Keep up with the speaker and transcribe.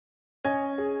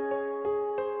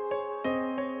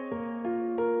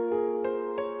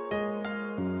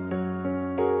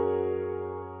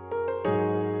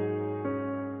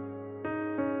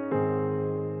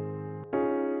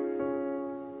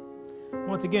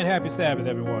Once again, happy Sabbath,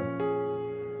 everyone.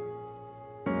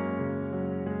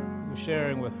 We're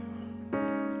sharing with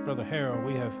Brother Harold.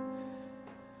 We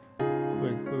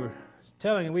were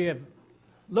telling him we have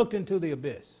looked into the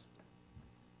abyss.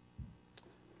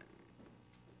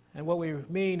 And what we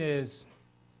mean is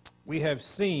we have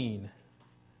seen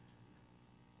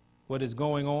what is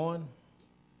going on,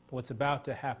 what's about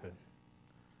to happen.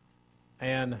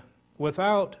 And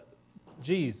without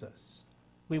Jesus,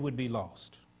 we would be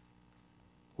lost.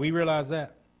 We realize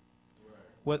that. Right.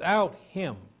 Without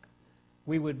him,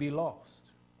 we would be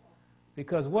lost.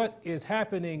 Because what is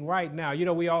happening right now, you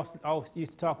know, we always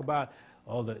used to talk about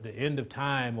the end of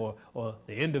time or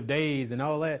the end of days and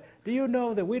all that. Do you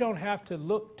know that we don't have to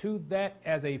look to that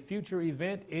as a future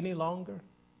event any longer?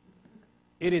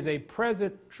 It is a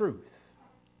present truth.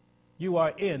 You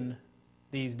are in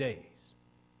these days.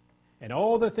 And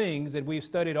all the things that we've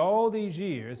studied all these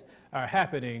years are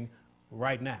happening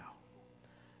right now.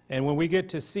 And when we get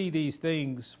to see these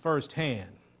things firsthand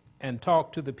and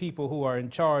talk to the people who are in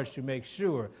charge to make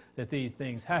sure that these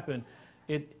things happen,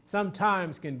 it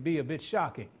sometimes can be a bit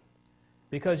shocking,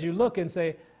 because you look and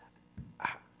say,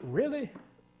 really?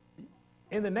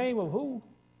 In the name of who?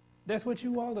 That's what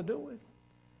you all are doing?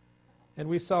 And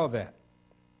we saw that.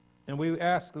 And we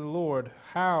asked the Lord,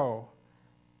 how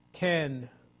can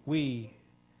we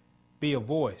be a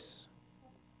voice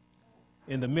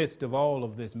in the midst of all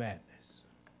of this madness?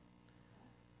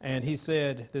 And he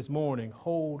said this morning,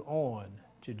 hold on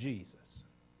to Jesus.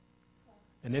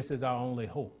 And this is our only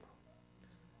hope.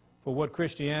 For what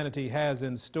Christianity has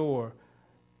in store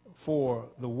for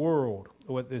the world,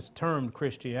 what is termed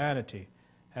Christianity,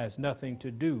 has nothing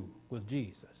to do with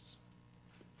Jesus.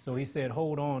 So he said,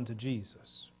 hold on to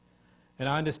Jesus. And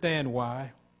I understand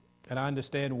why. And I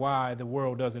understand why the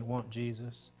world doesn't want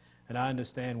Jesus. And I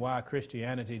understand why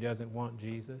Christianity doesn't want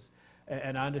Jesus.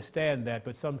 And I understand that,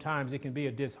 but sometimes it can be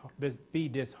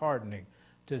disheartening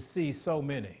to see so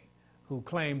many who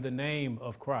claim the name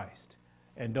of Christ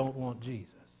and don't want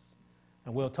Jesus.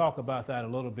 And we'll talk about that a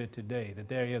little bit today, that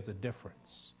there is a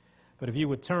difference. But if you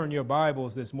would turn your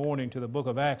Bibles this morning to the book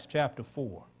of Acts chapter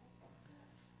 4.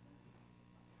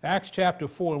 Acts chapter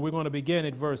 4, and we're going to begin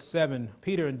at verse 7.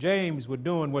 Peter and James were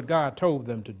doing what God told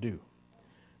them to do,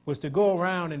 was to go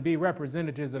around and be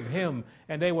representatives of him,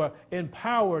 and they were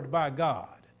empowered by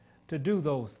God to do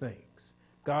those things.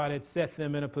 God had set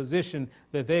them in a position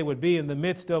that they would be in the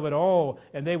midst of it all,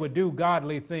 and they would do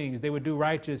godly things. They would do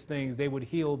righteous things. They would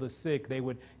heal the sick. They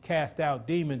would cast out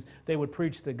demons. They would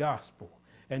preach the gospel.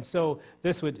 And so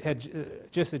this had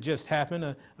just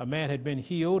happened. A man had been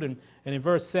healed, and in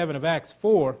verse 7 of Acts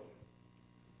 4,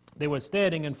 they were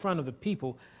standing in front of the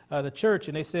people, the church,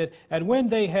 and they said, and when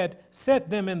they had set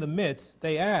them in the midst,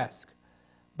 they asked,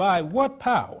 by what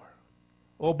power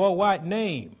or by what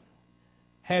name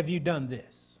have you done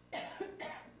this?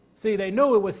 See, they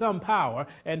knew it was some power,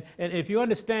 and if you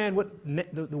understand what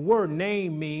the word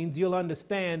name means, you'll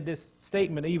understand this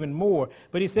statement even more.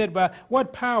 But he said, by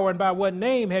what power and by what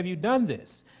name have you done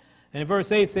this? And in verse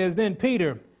 8 says, then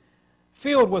Peter,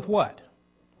 filled with what?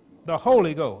 The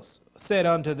Holy Ghost, said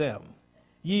unto them,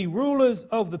 ye rulers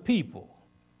of the people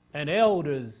and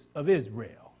elders of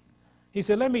Israel. He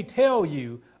said, let me tell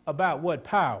you about what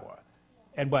power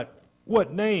and what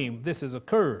name this has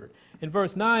occurred. In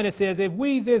verse 9 it says, if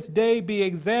we this day be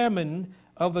examined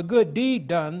of the good deed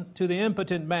done to the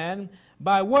impotent man,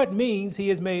 by what means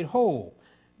he is made whole,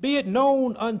 be it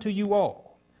known unto you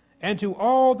all, and to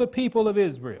all the people of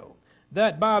Israel,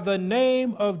 that by the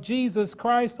name of Jesus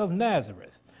Christ of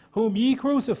Nazareth, whom ye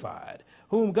crucified,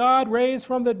 whom God raised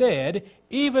from the dead,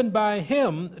 even by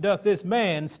him doth this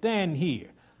man stand here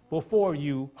before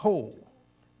you whole.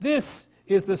 This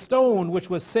is the stone which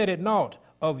was set at naught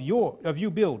of you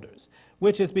builders,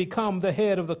 which has become the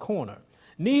head of the corner.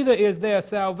 Neither is there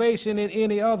salvation in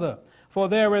any other, for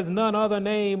there is none other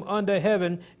name under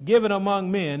heaven given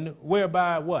among men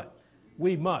whereby what?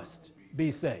 We must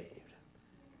be saved.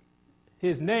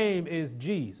 His name is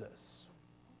Jesus.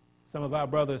 Some of our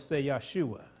brothers say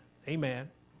Yeshua. Amen.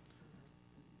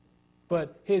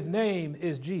 But his name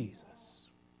is Jesus,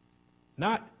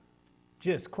 not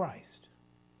just Christ.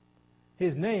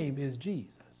 His name is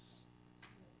Jesus.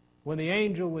 When the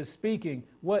angel was speaking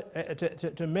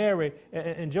to Mary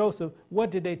and Joseph,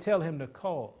 what did they tell him to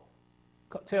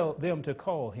tell them to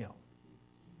call him?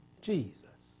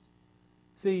 Jesus.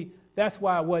 See, that's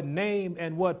why what name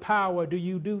and what power do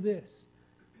you do this?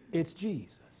 It's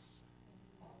Jesus.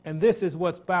 And this is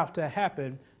what's about to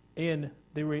happen in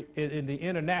the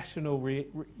international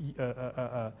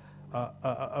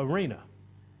arena.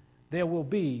 There will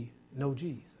be no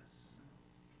Jesus.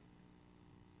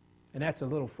 And that's a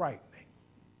little frightening.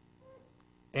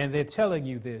 And they're telling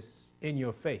you this in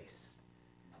your face.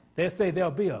 They'll say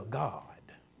there'll be a God.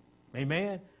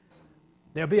 Amen?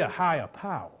 There'll be a higher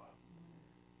power.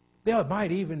 There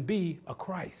might even be a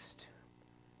Christ,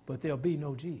 but there'll be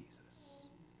no Jesus.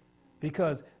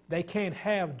 Because they can't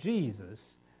have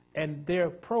Jesus and their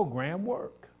program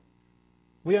work.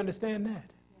 We understand that?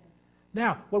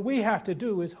 Now, what we have to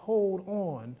do is hold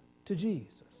on to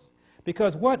Jesus.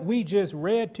 Because what we just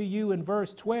read to you in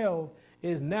verse 12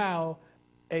 is now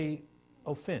an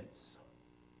offense.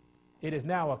 It is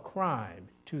now a crime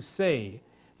to say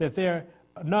that there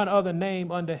none other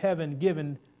name under heaven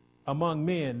given among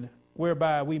men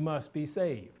whereby we must be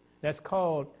saved. That's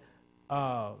called,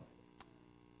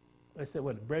 let's say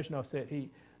what Brezhnev said,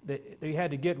 they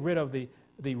had to get rid of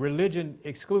the religion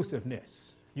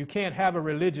exclusiveness. You can't have a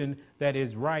religion that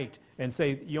is right and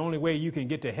say the only way you can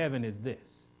get to heaven is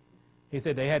this. He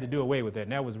said they had to do away with that,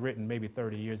 and that was written maybe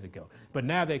 30 years ago. But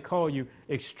now they call you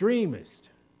extremist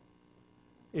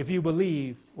if you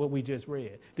believe what we just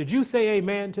read. Did you say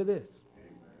amen to this?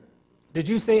 Amen. Did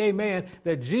you say amen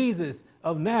that Jesus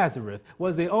of Nazareth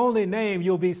was the only name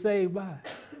you'll be saved by? Amen.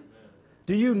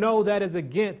 Do you know that is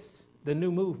against the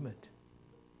new movement,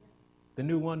 the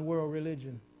new one world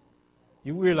religion?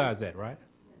 You realize that, right?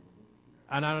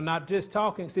 And I'm not just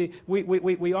talking, see,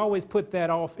 we always put that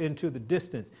off into the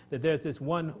distance, that there's this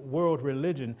one world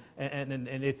religion and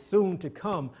it's soon to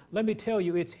come. Let me tell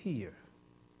you, it's here.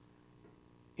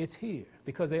 It's here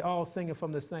because they all sing it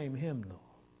from the same hymnal.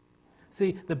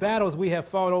 See, the battles we have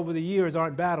fought over the years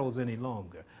aren't battles any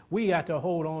longer. We got to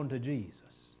hold on to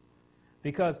Jesus.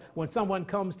 Because when someone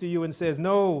comes to you and says,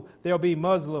 no, there'll be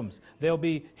Muslims, there'll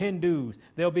be Hindus,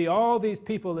 there'll be all these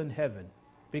people in heaven,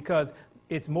 because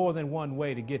it's more than one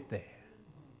way to get there.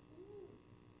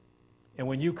 And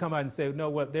when you come out and say, no,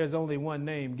 what, there's only one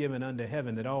name given under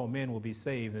heaven that all men will be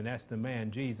saved, and that's the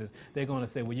man Jesus, they're going to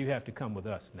say, well, you have to come with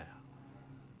us now.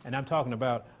 And I'm talking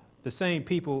about the same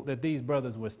people that these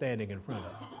brothers were standing in front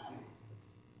of.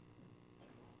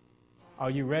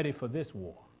 Are you ready for this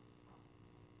war?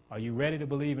 Are you ready to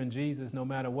believe in Jesus no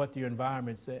matter what your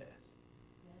environment says?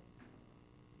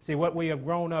 See, what we have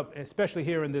grown up, especially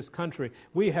here in this country,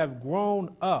 we have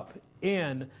grown up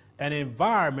in an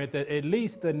environment that at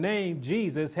least the name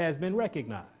Jesus has been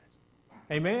recognized.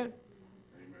 Amen? Amen.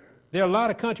 There are a lot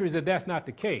of countries that that's not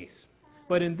the case.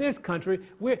 But in this country,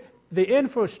 the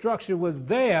infrastructure was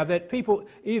there that people,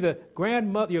 either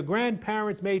your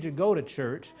grandparents made you go to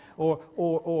church,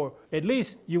 or at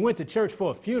least you went to church for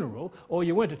a funeral, or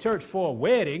you went to church for a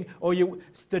wedding, or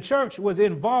the church was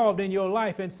involved in your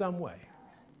life in some way.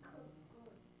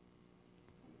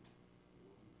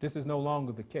 This is no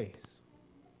longer the case.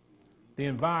 The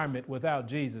environment without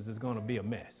Jesus is going to be a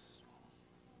mess.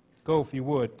 Go, if you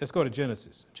would, let's go to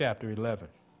Genesis chapter 11,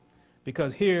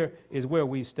 because here is where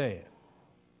we stand.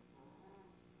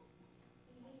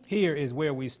 Here is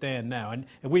where we stand now. And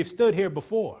we've stood here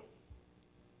before.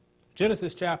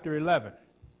 Genesis chapter 11.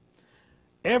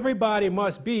 Everybody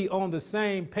must be on the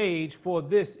same page for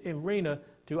this arena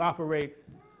to operate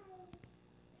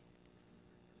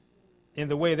in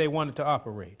the way they wanted to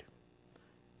operate.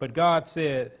 But God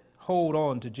said, hold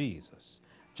on to Jesus.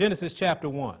 Genesis chapter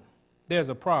 1. There's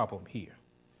a problem here.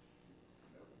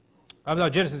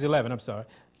 Genesis 11, I'm sorry.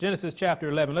 Genesis chapter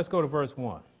 11. Let's go to verse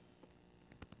 1.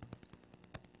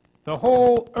 The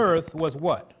whole earth was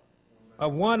what?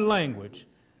 Of one language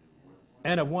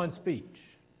and of one speech.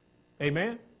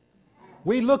 Amen?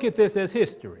 We look at this as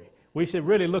history. We should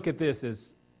really look at this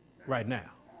as right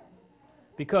now.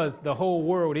 Because the whole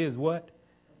world is what?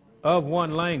 Of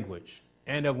one language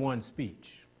and of one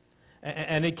speech.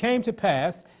 And it came to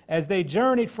pass, as they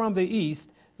journeyed from the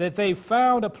east, that they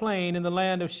found a plain in the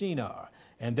land of Shinar,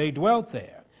 and they dwelt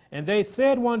there. And they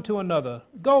said one to another,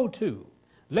 go to,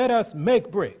 let us make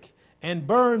brick, and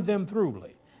burn them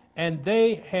thoroughly. And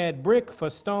they had brick for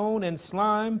stone, and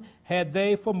slime had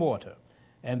they for mortar.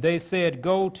 And they said,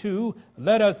 go to,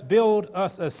 let us build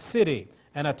us a city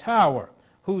and a tower,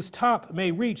 whose top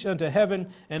may reach unto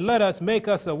heaven, and let us make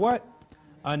us a what?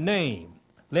 A name,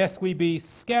 lest we be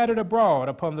scattered abroad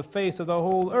upon the face of the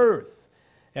whole earth.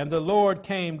 And the Lord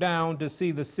came down to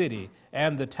see the city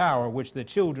and the tower which the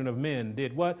children of men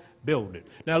did what? Build it.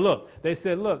 Now look, they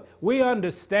said, look, we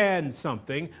understand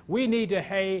something. We need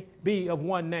to be of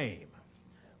one name.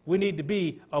 We need to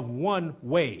be of one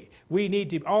way. We need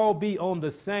to all be on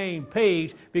the same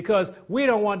page, because we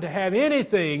don't want to have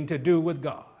anything to do with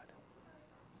God.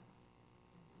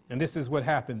 And this is what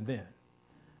happened then.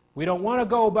 We don't want to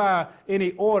go by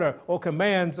any order or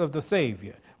commands of the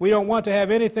Savior. We don't want to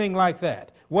have anything like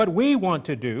that. what we want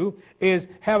to do is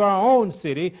have our own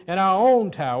city and our own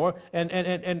tower. And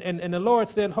the Lord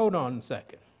said, hold on a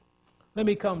second. Let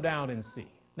me come down and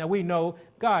see. Now we know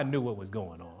God knew what was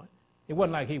going on. It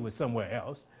wasn't like he was somewhere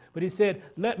else. But he said,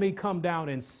 let me come down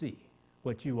and see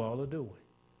what you all are doing.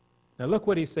 Now look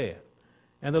what he said.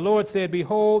 And the Lord said,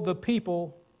 behold, the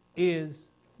people is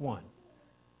one.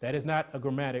 That is not a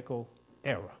grammatical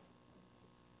error.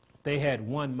 They had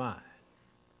one mind.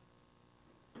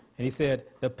 And he said,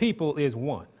 the people is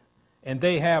one, and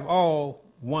they have all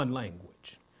one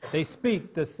language. They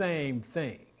speak the same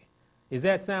thing. Does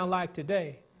that sound like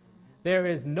today? There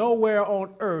is nowhere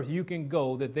on earth you can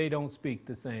go that they don't speak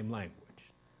the same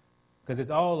language, because it's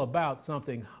all about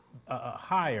something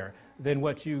higher than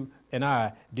what you and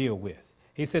I deal with.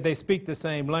 He said they speak the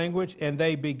same language, and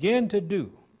they begin to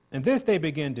do, and this they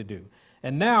begin to do.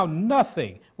 And now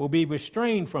nothing will be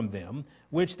restrained from them,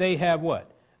 which they have what?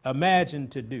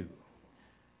 Imagined to do.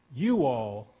 You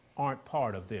all aren't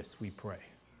part of this, we pray.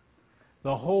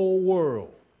 The whole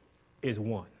world is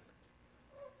one.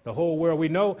 The whole world, we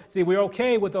know, see, we're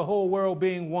okay with the whole world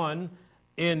being one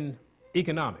in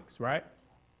economics, right?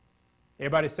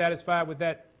 Everybody satisfied with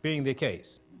that being the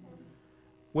case?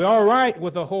 We're all right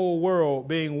with the whole world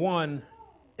being one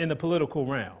in the political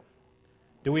realm.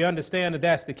 Do we understand that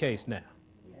that's the case now?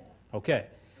 Okay.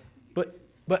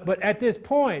 But at this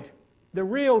point, the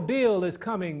real deal is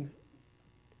coming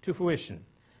to fruition.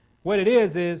 What it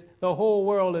is the whole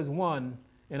world is one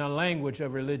in a language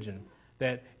of religion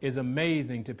that is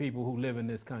amazing to people who live in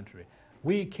this country.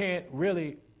 We can't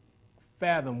really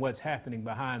fathom what's happening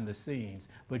behind the scenes,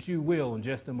 but you will in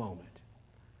just a moment.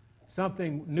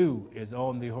 Something new is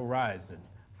on the horizon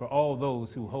for all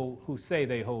those who say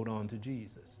they hold on to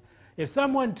Jesus. If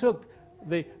someone took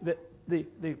the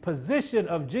position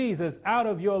of Jesus out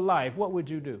of your life, what would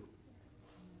you do?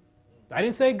 I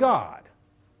didn't say God.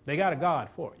 They got a God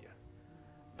for you.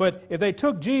 But if they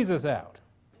took Jesus out,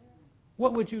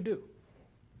 what would you do?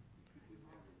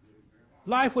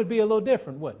 Life would be a little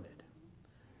different, wouldn't it?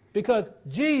 Because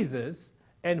Jesus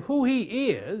and who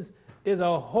he is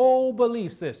a whole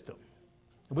belief system.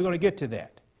 We're going to get to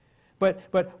that.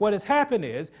 But what has happened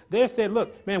is they said,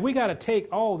 look, man, we got to take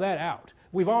all that out.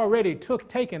 We've already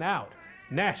taken out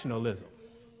nationalism.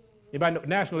 Anybody know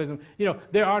nationalism? You know,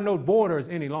 there are no borders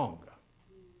any longer,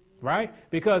 right?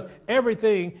 Because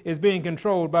everything is being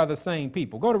controlled by the same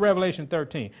people. Go to Revelation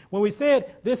 13. When we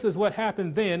said this is what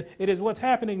happened then, it is what's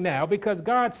happening now because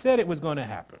God said it was going to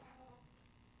happen.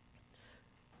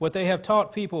 What they have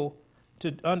taught people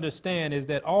to understand is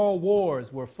that all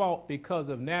wars were fought because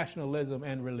of nationalism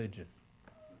and religion.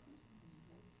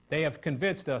 They have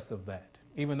convinced us of that,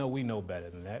 even though we know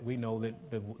better than that. We know that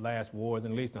the last wars,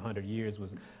 in at least 100 years,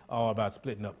 was all about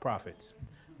splitting up profits.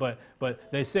 But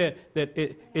they said that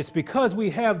it's because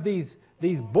we have these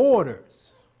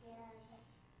borders,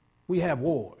 we have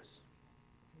wars.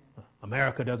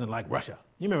 America doesn't like Russia.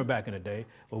 You remember back in the day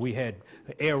where we had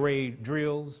air raid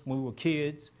drills when we were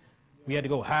kids. We had to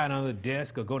go hide under the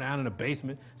desk or go down in the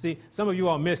basement. See, some of you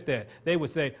all missed that. They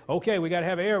would say, okay, we got to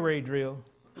have an air raid drill.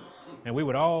 And we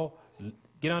would all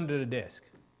get under the desk.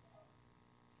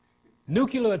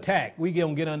 Nuclear attack, we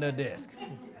going to get under the desk.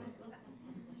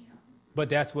 But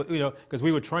that's what, because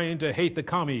we were trained to hate the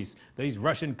commies. These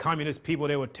Russian communist people,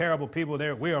 they were terrible people.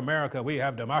 We're America. We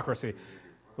have democracy.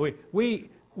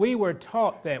 We were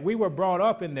taught that. We were brought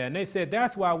up in that. And they said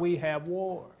that's why we have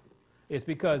war. It's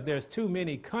because there's too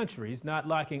many countries not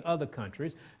liking other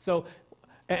countries. So,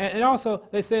 and also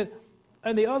they said,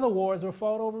 and the other wars were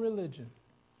fought over religion.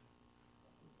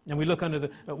 And we look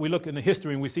in the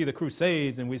history and we see the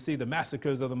Crusades and we see the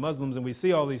massacres of the Muslims and we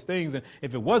see all these things. And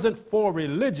if it wasn't for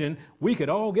religion, we could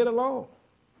all get along.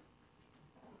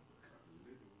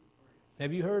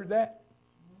 Have you heard that?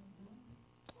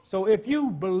 So if you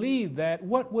believe that,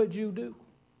 what would you do?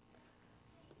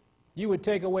 You would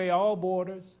take away all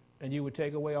borders and you would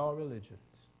take away all religions.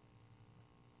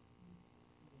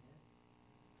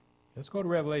 Let's go to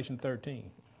Revelation 13.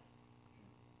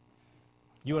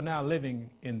 You are now living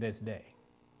in this day.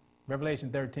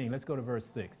 Revelation 13, let's go to verse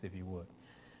 6, if you would.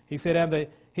 He said, and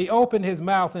he opened his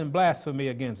mouth in blasphemy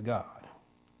against God,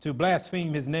 to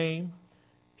blaspheme his name,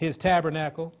 his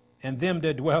tabernacle, and them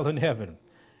that dwell in heaven.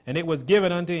 And it was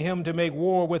given unto him to make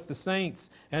war with the saints,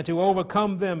 and to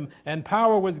overcome them, and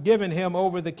power was given him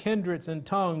over the kindreds and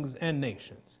tongues and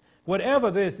nations. Whatever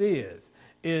this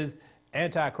is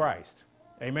Antichrist.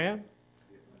 Amen?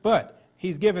 But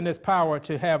he's given this power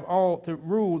to have all, to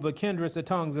rule the kindreds, the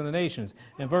tongues, and the nations.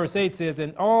 And verse 8 says,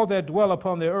 and all that dwell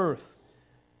upon the earth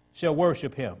shall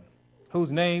worship him.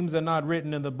 whose names are not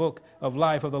written in the book of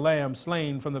life of the Lamb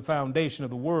slain from the foundation of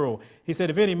the world. He said,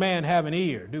 if any man have an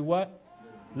ear, do what?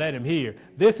 Let him hear.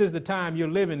 This is the time you're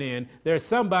living in. There's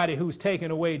somebody who's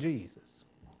taken away Jesus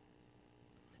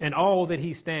and all that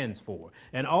he stands for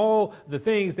and all the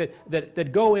things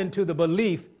that go into the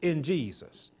belief in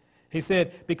Jesus. He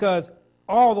said, because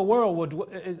all the world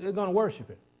is going to worship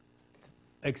him,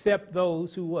 except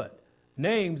those who what?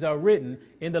 Names are written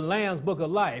in the Lamb's book of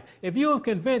life. If you have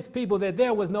convinced people that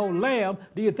there was no Lamb,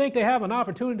 do you think they have an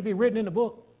opportunity to be written in the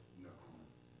book? No.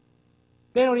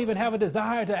 They don't even have a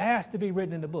desire to ask to be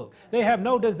written in the book. They have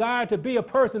no desire to be a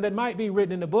person that might be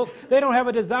written in the book. They don't have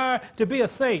a desire to be a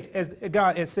saint, as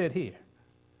God has said here.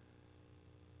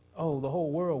 Oh, the whole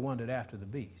world wandered after the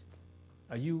beast.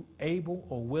 Are you able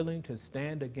or willing to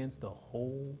stand against the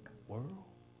whole world?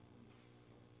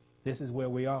 This is where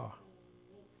we are.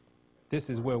 This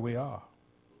is where we are.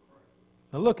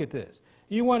 Now look at this.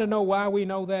 You want to know why we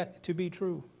know that to be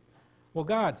true? Well,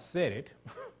 God said it.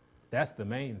 That's the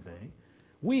main thing.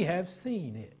 We have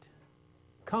seen it.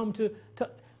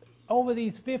 Over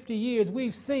these 50 years,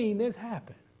 we've seen this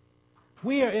happen.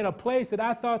 We are in a place that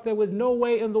I thought there was no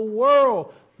way in the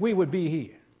world we would be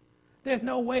here. There's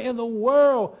no way in the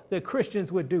world that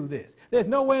Christians would do this. There's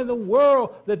no way in the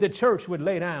world that the church would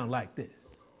lay down like this.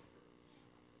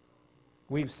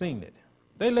 We've seen it.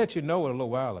 They let you know it a little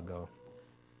while ago.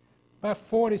 About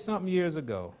 40-something years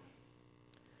ago,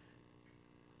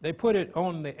 they put it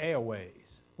on the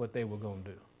airways, what they were going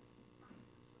to do.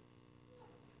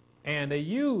 And they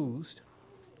used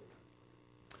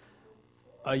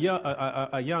a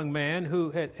young man who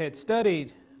had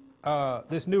studied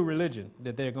this new religion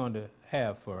that they're going to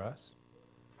have for us.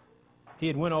 He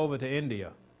had went over to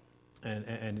India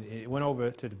and he went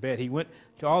over to Tibet. He went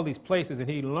to all these places and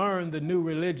he learned the new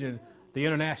religion, the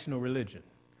international religion.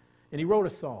 And he wrote a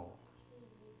song.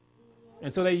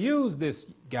 And so they used this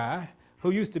guy who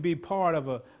used to be part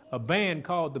of a band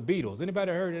called the Beatles.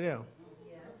 Anybody heard of them?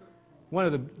 Yeah. One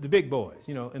of the big boys.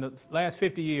 You know, in the last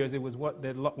 50 years, it was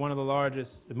one of the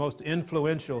largest, the most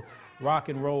influential rock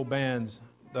and roll bands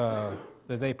that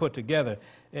they put together.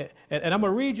 And I'm going to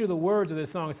read you the words of this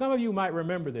song. Some of you might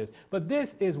remember this, but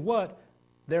this is what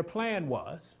their plan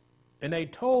was. And they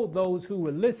told those who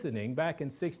were listening back in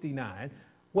 '69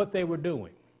 what they were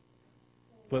doing.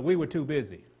 But we were too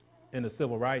busy in the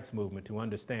civil rights movement to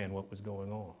understand what was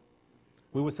going on.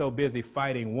 We were so busy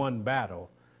fighting one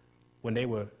battle when they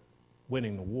were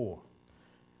winning the war.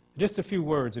 Just a few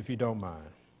words, if you don't mind.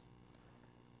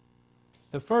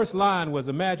 The first line was,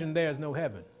 imagine there's no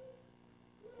heaven.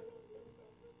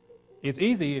 It's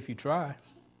easy if you try.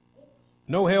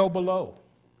 No hell below.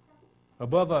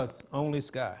 Above us, only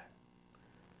sky.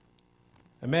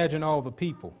 Imagine all the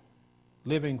people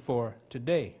living for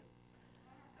today.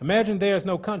 Imagine there's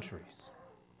no countries.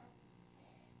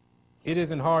 It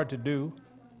isn't hard to do.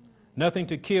 Nothing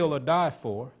to kill or die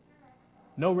for.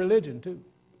 No religion, too.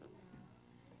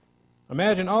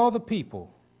 Imagine all the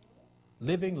people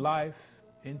living life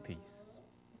in peace.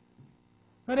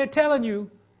 And they're telling you,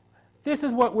 this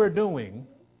is what we're doing.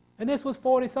 And this was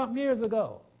 40-something years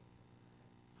ago.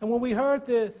 And when we heard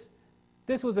this,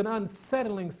 this was an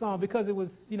unsettling song because it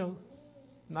was,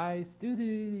 nice.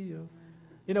 It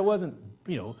wasn't,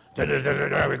 we're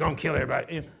going to kill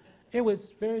everybody. It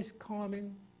was very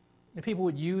calming. And people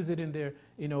would use it in their,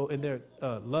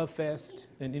 love fest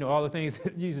and, all the things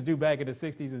that you used to do back in the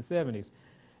 60s and 70s.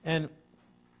 And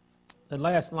the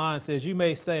last line says, you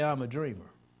may say I'm a dreamer,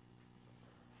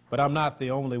 but I'm not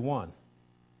the only one.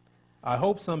 I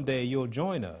hope someday you'll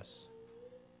join us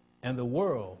and the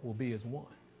world will be as one.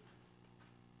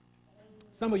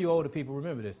 Some of you older people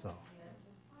remember this song.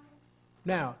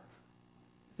 Now,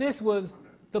 this was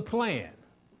the plan.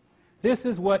 This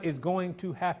is what is going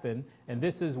to happen, and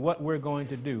this is what we're going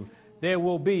to do. There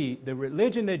will be, the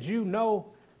religion that you know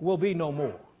will be no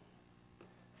more.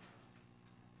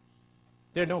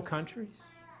 There are no countries.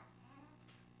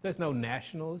 There's no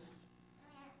nationalists.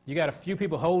 You got a few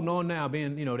people holding on now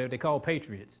being, they call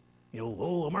patriots.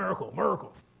 Oh, America, America.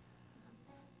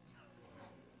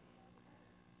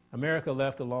 America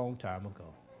left a long time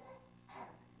ago.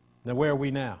 Now, where are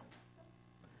we now?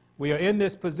 We are in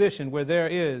this position where there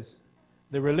is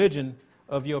the religion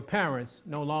of your parents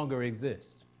no longer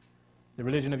exists. The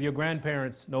religion of your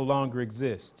grandparents no longer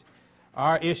exists.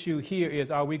 Our issue here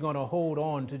is, are we going to hold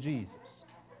on to Jesus?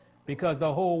 Because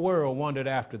the whole world wandered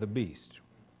after the beast.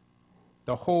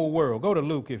 The whole world. Go to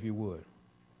Luke if you would.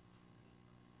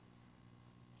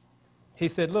 He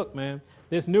said, look, man,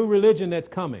 this new religion that's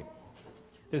coming,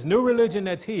 this new religion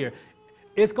that's here,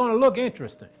 it's going to look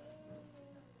interesting.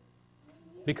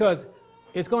 Because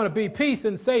It's going to be peace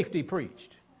and safety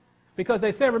preached. Because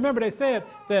they said, remember they said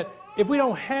that if we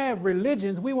don't have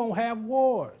religions, we won't have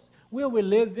wars. We'll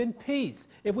live in peace.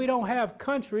 If we don't have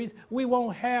countries, we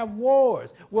won't have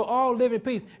wars. We'll all live in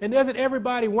peace. And doesn't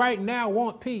everybody right now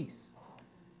want peace?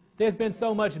 There's been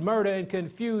so much murder and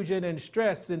confusion and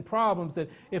stress and problems that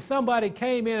if somebody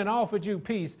came in and offered you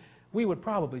peace, we would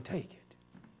probably take it.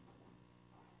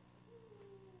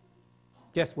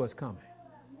 Guess what's coming?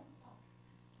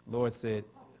 Lord said,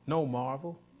 no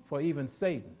marvel, for even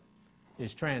Satan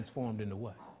is transformed into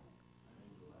what?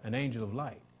 An angel of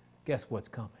light. Guess what's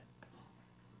coming?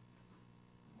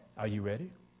 Are you ready?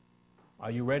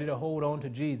 Are you ready to hold on to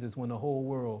Jesus when the whole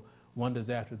world wanders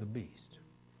after the beast?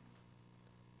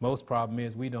 Most problem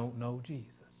is we don't know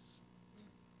Jesus.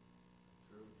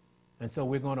 And so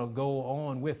we're going to go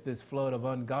on with this flood of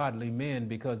ungodly men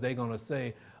because they're going to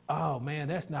say, oh man,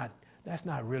 that's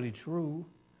not really true.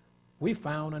 We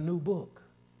found a new book.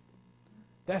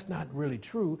 That's not really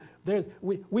true.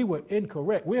 We were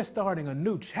incorrect. We're starting a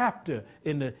new chapter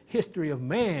in the history of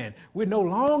man. We're no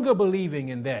longer believing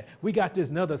in that. We got this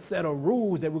another set of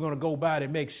rules that we're going to go by to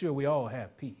make sure we all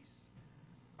have peace.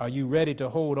 Are you ready to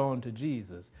hold on to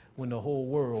Jesus when the whole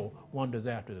world wanders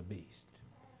after the beast?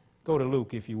 Go to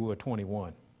Luke, if you would,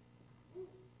 21.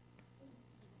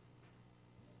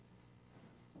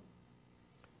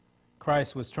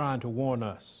 Christ was trying to warn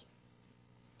us.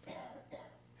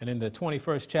 And in the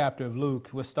 21st chapter of Luke,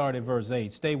 we'll start at verse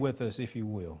 8. Stay with us, if you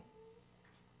will.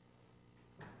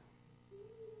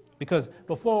 Because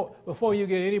before you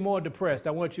get any more depressed, I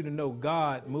want you to know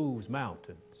God moves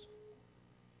mountains.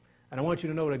 And I want you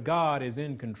to know that God is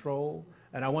in control.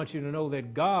 And I want you to know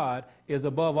that God is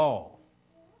above all.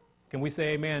 Can we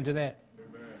say amen to that?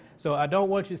 Amen. So I don't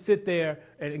want you to sit there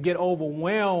and get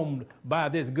overwhelmed by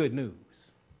this good news.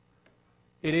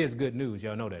 It is good news.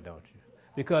 Y'all know that, don't you?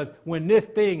 Because when this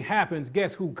thing happens,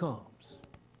 guess who comes?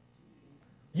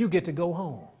 You get to go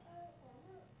home.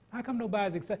 How come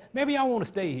nobody's excited? Maybe y'all want to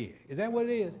stay here. Is that what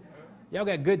it is? Y'all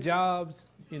got good jobs.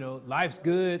 You know, life's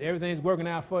good. Everything's working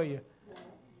out for you.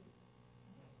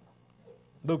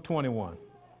 Luke 21,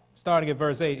 starting at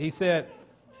verse 8, he said,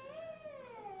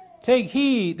 take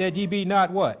heed that ye be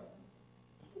not what?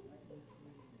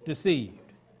 Deceived.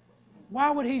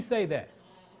 Why would he say that?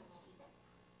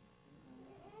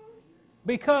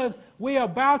 Because we are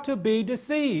about to be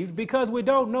deceived because we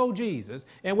don't know Jesus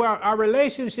and where our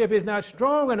relationship is not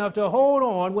strong enough to hold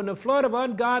on when the flood of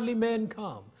ungodly men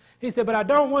come. He said, but I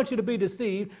don't want you to be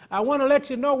deceived. I want to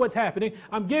let you know what's happening.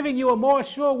 I'm giving you a more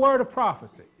sure word of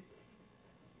prophecy.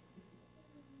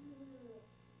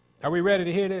 Are we ready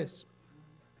to hear this?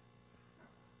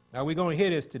 Are we going to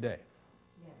hear this today?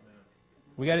 Yes.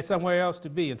 We got it somewhere else to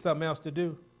be and something else to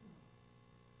do.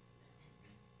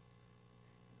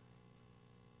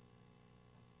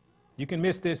 You can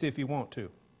miss this if you want to.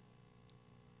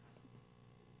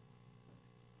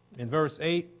 In verse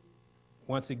 8,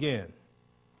 once again,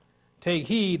 take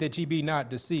heed that ye be not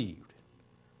deceived.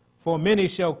 For many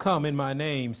shall come in my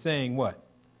name, saying what?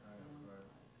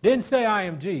 Didn't say I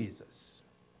am Jesus.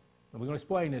 And we're going to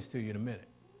explain this to you in a minute.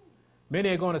 Many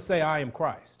are going to say, I am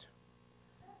Christ.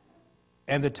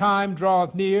 And the time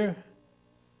draweth near,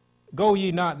 go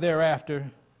ye not therefore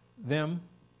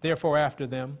after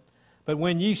them. But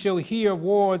when ye shall hear of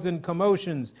wars and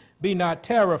commotions, be not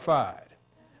terrified.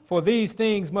 For these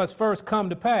things must first come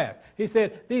to pass. He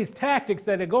said, these tactics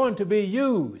that are going to be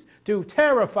used to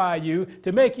terrify you,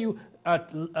 to make you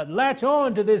latch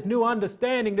on to this new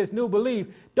understanding, this new belief,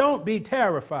 don't be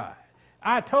terrified.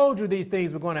 I told you these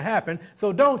things were going to happen,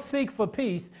 so don't seek for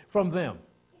peace from them.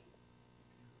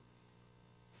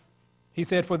 He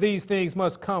said, for these things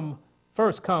must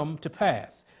first come to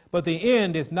pass, but the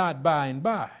end is not by and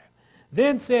by.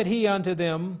 Then said he unto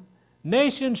them,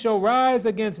 nation shall rise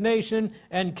against nation,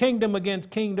 and kingdom against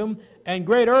kingdom, and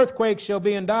great earthquakes shall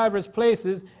be in divers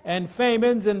places, and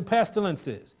famines and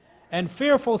pestilences, and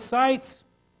fearful sights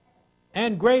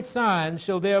and great signs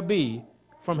shall there be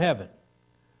from heaven.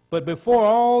 But before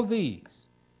all these,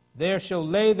 there shall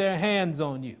lay their hands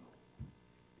on you.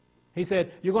 He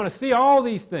said, you're going to see all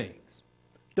these things.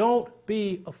 Don't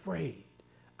be afraid.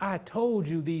 I told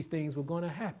you these things were going to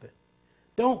happen.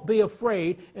 Don't be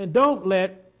afraid, and don't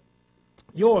let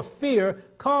your fear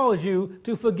cause you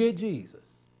to forget Jesus.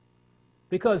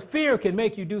 Because fear can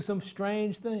make you do some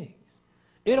strange things.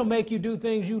 It'll make you do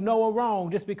things you know are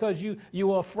wrong just because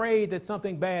you are afraid that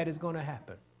something bad is going to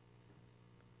happen.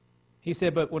 He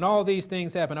said, but when all these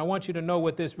things happen, I want you to know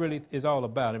what this really is all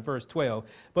about in verse 12.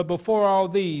 But before all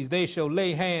these, they shall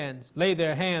lay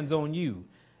their hands on you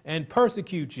and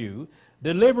persecute you,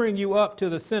 delivering you up to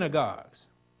the synagogues.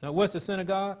 Now, what's the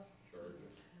synagogue?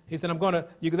 He said, they're going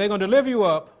to deliver you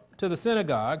up to the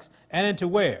synagogues and into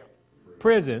where?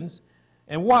 Prisons.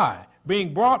 And why?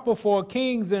 Being brought before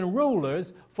kings and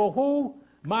rulers for who?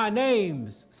 My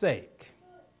name's sake.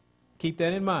 Keep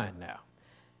that in mind now.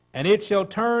 And it shall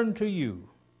turn to you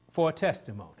for a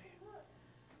testimony.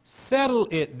 Settle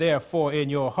it therefore in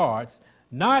your hearts,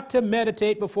 not to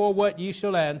meditate before what ye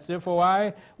shall answer, for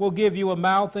I will give you a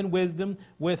mouth and wisdom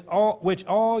which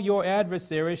all your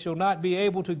adversaries shall not be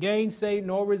able to gainsay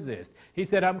nor resist. He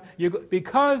said,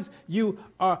 because you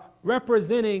are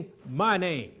representing my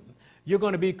name, you're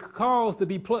going to be caused to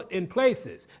be put in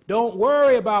places. Don't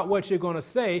worry about what you're going to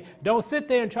say. Don't sit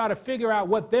there and try to figure out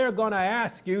what they're going to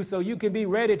ask you so you can be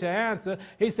ready to answer.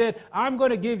 He said, I'm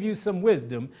going to give you some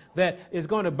wisdom that is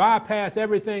going to bypass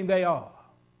everything they are,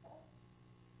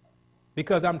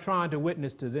 because I'm trying to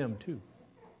witness to them too.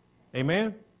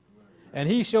 Amen? And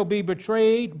he shall be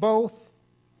betrayed both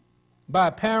by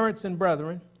parents and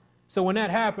brethren. So when that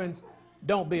happens,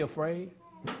 don't be afraid.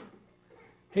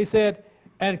 He said,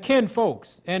 and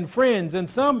kinfolks and friends, and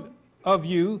some of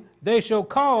you they shall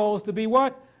cause to be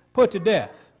what? Put to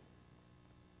death.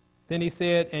 Then he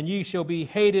said, and ye shall be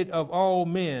hated of all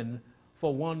men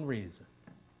for one reason,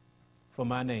 for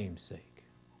my name's sake.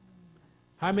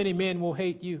 How many men will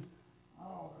hate you?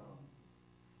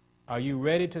 Are you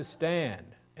ready to stand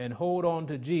and hold on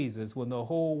to Jesus when the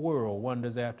whole world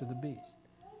wanders after the beast?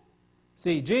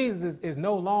 See, Jesus is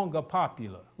no longer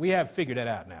popular. We have figured that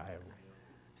out now, haven't we?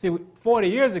 See, 40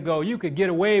 years ago, you could get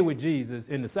away with Jesus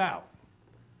in the South.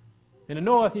 In the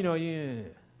North, yeah.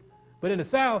 But in the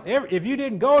South, if you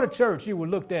didn't go to church, you were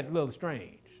looked at a little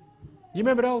strange. You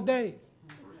remember those days?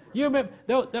 You remember,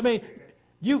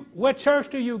 what church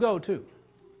do you go to?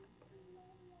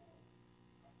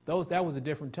 That was a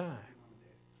different time.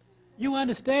 You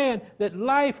understand that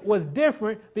life was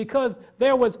different because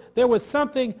there was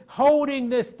something holding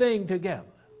this thing together.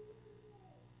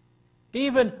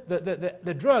 Even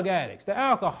the drug addicts, the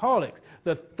alcoholics,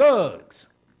 the thugs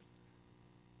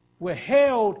were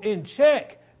held in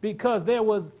check because there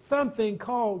was something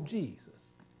called Jesus.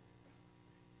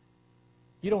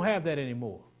 You don't have that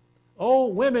anymore.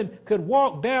 Old women could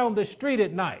walk down the street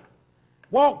at night,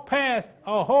 walk past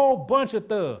a whole bunch of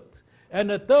thugs, and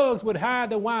the thugs would hide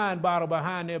the wine bottle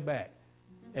behind their back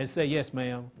and say, yes,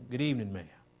 ma'am, good evening, ma'am.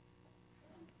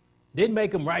 Didn't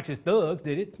make them righteous thugs,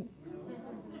 did it?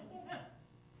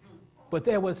 But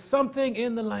there was something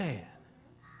in the land.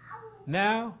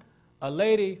 Now, a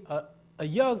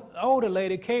young, older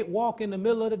lady can't walk in the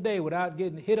middle of the day without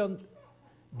getting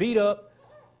beat up,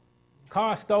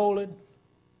 car stolen,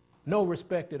 no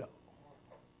respect at all.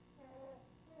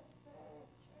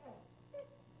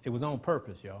 It was on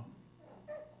purpose, y'all.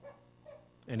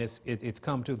 And it's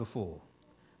come to the full.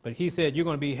 But he said, you're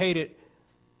going to be hated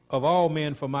of all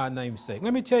men for my name's sake.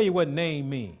 Let me tell you what name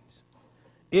means.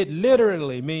 It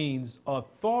literally means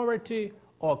authority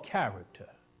or character.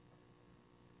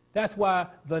 That's why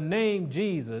the name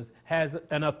Jesus has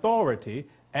an authority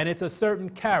and it's a certain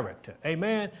character.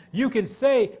 Amen? You can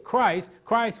say Christ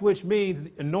which means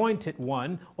anointed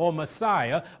one or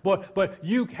Messiah, but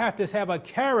you have to have a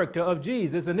character of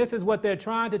Jesus, and this is what they're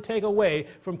trying to take away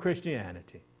from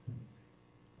Christianity.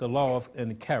 The law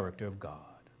and the character of God.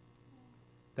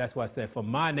 That's why I said, for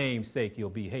my name's sake, you'll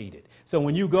be hated. So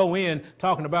when you go in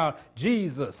talking about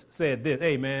Jesus said this,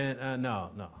 hey man,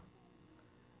 no.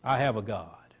 I have a God.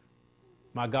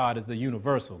 My God is the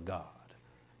universal God.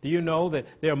 Do you know that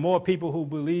there are more people who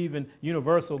believe in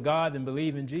universal God than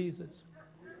believe in Jesus?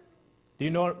 Do you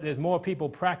know there's more people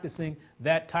practicing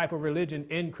that type of religion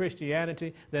in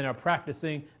Christianity than are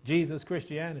practicing Jesus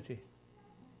Christianity?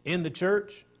 In the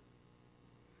church,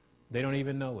 they don't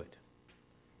even know it.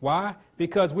 Why?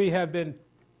 Because we have been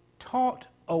taught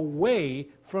away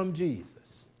from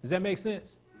Jesus. Does that make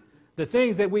sense? The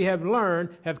things that we have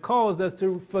learned have caused us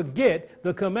to forget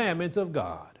the commandments of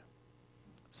God.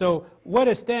 So what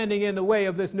is standing in the way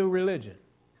of this new religion?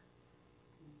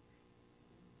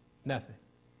 Nothing.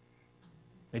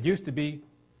 It used to be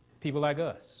people like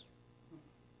us.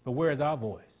 But where is our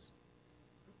voice?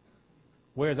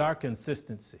 Where is our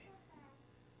consistency?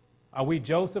 Are we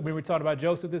Joseph? We were talking about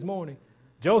Joseph this morning.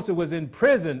 Joseph was in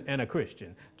prison and a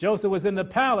Christian. Joseph was in the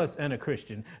palace and a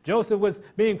Christian. Joseph was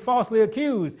being falsely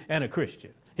accused and a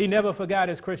Christian. He never forgot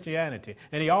his Christianity,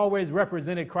 and he always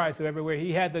represented Christ everywhere.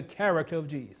 He had the character of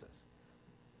Jesus.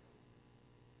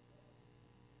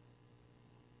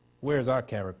 Where's our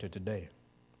character today?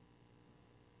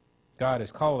 God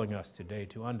is calling us today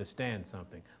to understand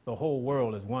something. The whole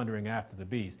world is wandering after the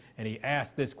beast, and he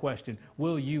asked this question,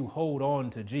 will you hold on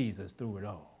to Jesus through it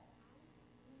all?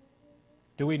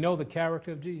 Do we know the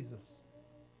character of Jesus?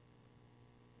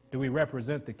 Do we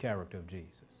represent the character of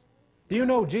Jesus? Do you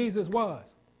know who Jesus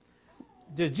was?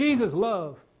 Did Jesus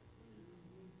love?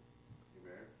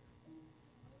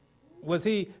 Was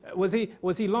he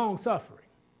long suffering?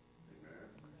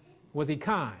 Was he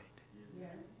kind? Yes.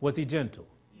 Was he gentle?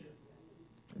 Yes.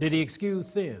 Did he excuse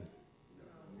sin? No.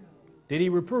 Did he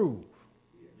reprove?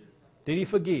 Yes. Did he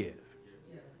forgive?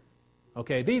 Yes.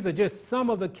 Okay, these are just some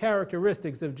of the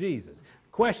characteristics of Jesus.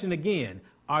 Question again,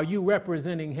 are you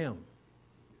representing him?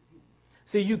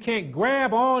 See, you can't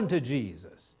grab on to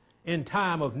Jesus in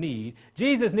time of need.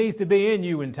 Jesus needs to be in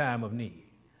you in time of need.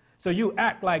 So you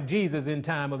act like Jesus in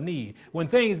time of need. When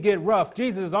things get rough,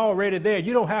 Jesus is already there.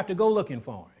 You don't have to go looking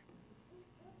for him.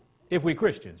 If we're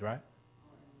Christians, right?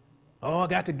 Oh, I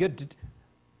got to get to...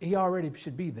 He already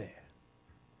should be there.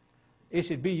 It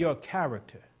should be your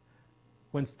character.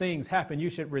 When things happen, you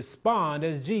should respond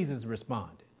as Jesus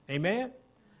responded. Amen?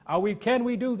 Can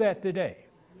we do that today?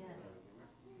 Yes.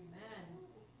 Amen.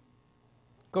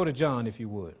 Go to John, if you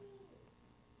would.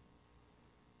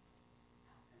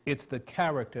 It's the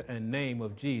character and name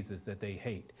of Jesus that they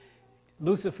hate.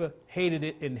 Lucifer hated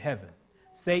it in heaven.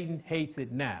 Satan hates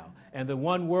it now. And the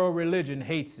one world religion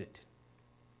hates it.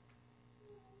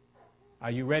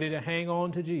 Are you ready to hang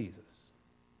on to Jesus?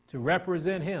 To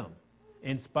represent him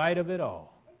in spite of it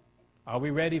all? Are we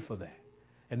ready for that?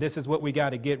 And this is what we got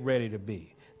to get ready to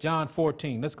be. John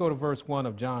 14. Let's go to verse 1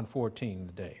 of John 14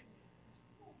 today.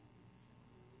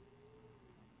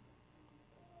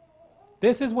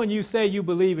 This is when you say you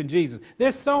believe in Jesus.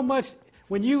 There's so much,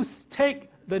 when you take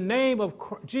the name of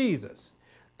Jesus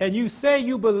and you say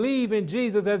you believe in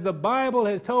Jesus as the Bible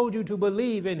has told you to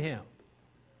believe in him,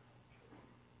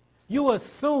 you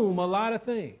assume a lot of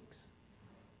things.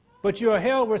 But you are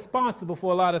held responsible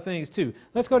for a lot of things too.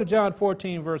 Let's go to John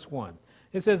 14, verse 1.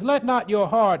 It says, "Let not your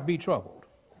heart be troubled.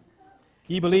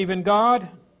 Ye believe in God,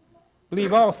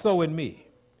 believe also in me.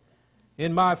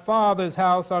 In my Father's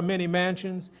house are many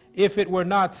mansions. If it were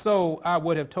not so, I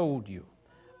would have told you.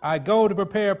 I go to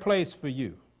prepare a place for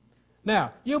you."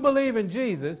 Now, you believe in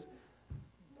Jesus.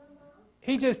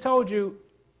 He just told you,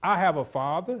 I have a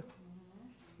Father.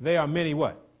 There are many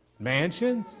what?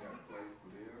 Mansions.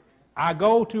 I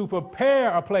go to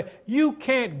prepare a place. You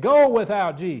can't go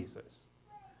without Jesus.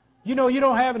 You know, you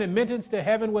don't have an admittance to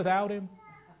heaven without him.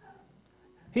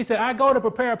 He said, I go to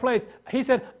prepare a place. He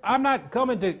said, I'm not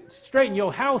coming to straighten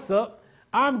your house up.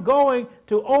 I'm going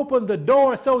to open the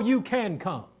door so you can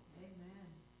come. Amen.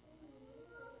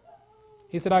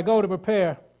 He said, I go to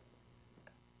prepare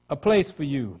a place for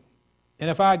you. And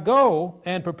if I go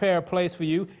and prepare a place for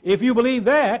you, if you believe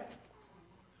that,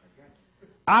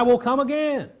 I will come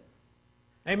again.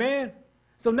 Amen.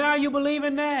 So now you believe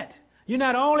in that. You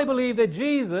not only believe that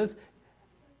Jesus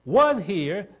was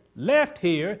here, left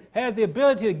here, has the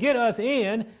ability to get us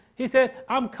in, he said,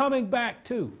 I'm coming back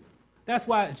too. That's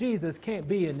why Jesus can't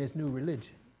be in this new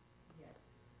religion.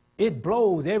 It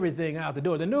blows everything out the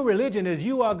door. The new religion is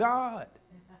you are God.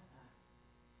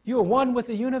 You are one with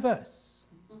the universe.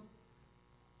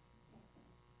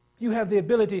 You have the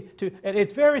ability to, and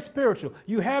it's very spiritual,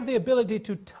 you have the ability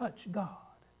to touch God.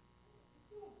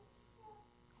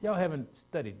 Y'all haven't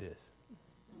studied this.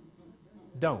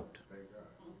 Don't.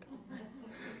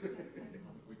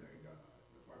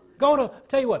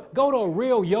 Tell you what, go to a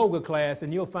real yoga class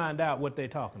and you'll find out what they're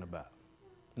talking about.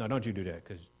 No, don't you do that,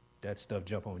 because that stuff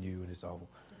jump on you and it's awful.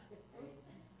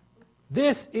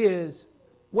 This is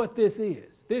what this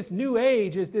is. This new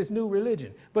age is this new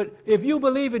religion. But if you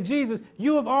believe in Jesus,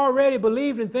 you have already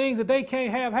believed in things that they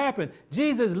can't have happen.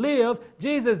 Jesus lived,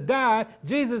 Jesus died,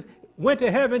 Jesus went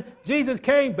to heaven, Jesus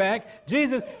came back,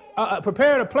 Jesus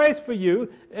prepared a place for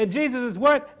you, and Jesus is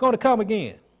what? Going to come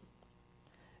again.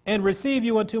 And receive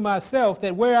you unto myself,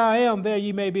 that where I am, there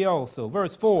ye may be also.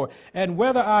 Verse 4, and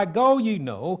whither I go you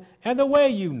know, and the way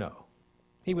you know.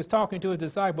 He was talking to his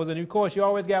disciples, and of course you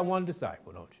always got one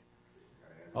disciple, don't you?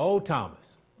 Oh,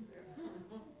 Thomas.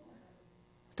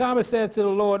 Thomas said to the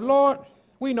Lord, Lord,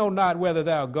 we know not whither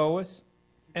thou goest,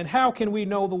 and how can we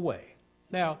know the way?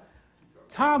 Now,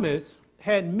 Thomas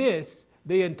had missed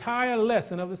the entire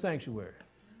lesson of the sanctuary.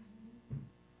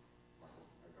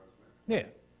 Yeah.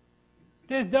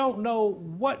 Just don't know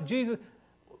what Jesus,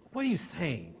 what are you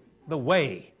saying? The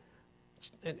way.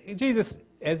 And Jesus,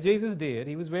 as Jesus did,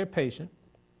 he was very patient.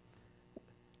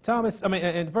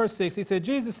 In verse 6, he said,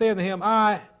 Jesus said to him,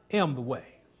 I am the way.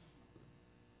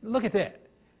 Look at that.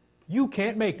 You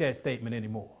can't make that statement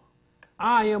anymore.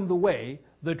 I am the way,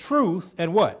 the truth,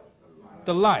 and what?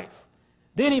 The life.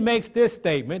 Then he makes this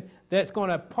statement that's going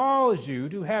to cause you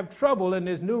to have trouble in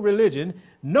this new religion.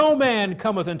 No man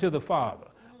cometh unto the Father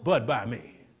but by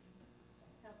me.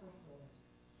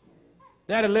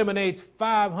 That eliminates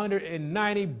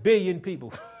 590 billion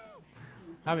people.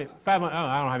 I mean, 500, I don't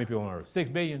know how many people on earth, 6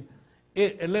 billion.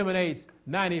 It eliminates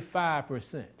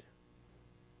 95%.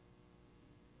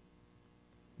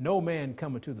 No man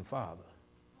cometh to the Father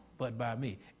but by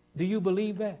me. Do you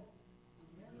believe that?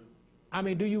 I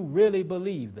mean, do you really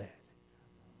believe that?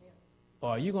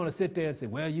 Or are you going to sit there and say,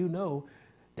 well, you know,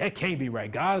 that can't be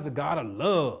right. God is a God of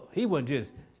love. He wouldn't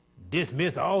just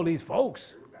dismiss all these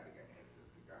folks.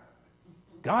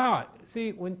 God,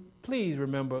 see, please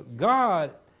remember, God,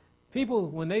 people,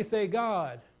 when they say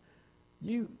God,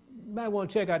 you might want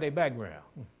to check out their background.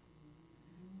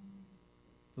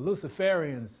 The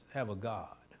Luciferians have a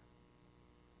God,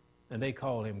 and they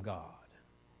call him God.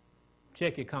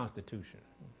 Check your Constitution.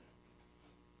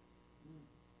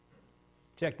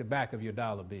 Check the back of your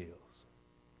dollar bills.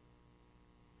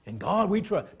 And God we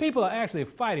trust. People are actually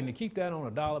fighting to keep that on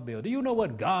a dollar bill. Do you know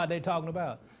what God they're talking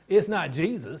about? It's not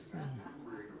Jesus.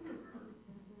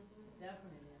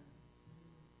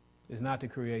 It's not the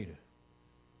Creator.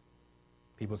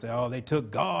 People say, oh, they took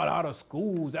God out of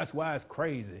schools. That's why it's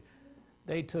crazy.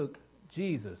 They took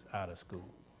Jesus out of schools.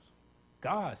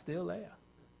 God's still there.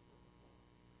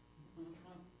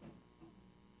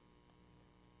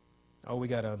 Oh, we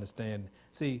got to understand.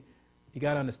 See, you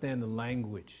got to understand the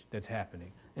language that's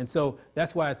happening. And so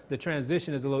that's why the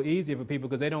transition is a little easier for people,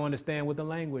 because they don't understand what the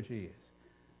language is.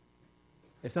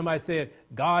 If somebody said,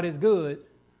 God is good,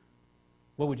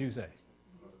 what would you say?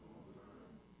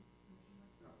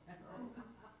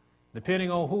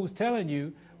 Depending on who's telling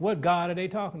you, what God are they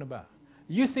talking about?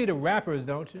 You see the rappers,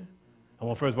 don't you? I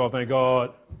want to first of all thank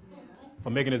God for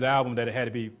making this album that it had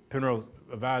to be Penrose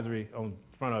Advisory on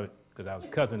front of it, because I was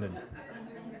cussing and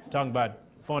talking about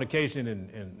fornication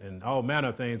and all manner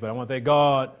of things, but I want to thank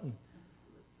God.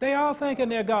 They all thinking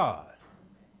they're God.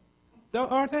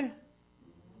 Aren't they?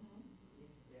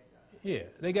 Yeah,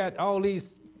 they got all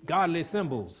these godly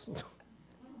symbols.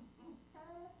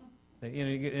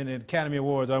 In the Academy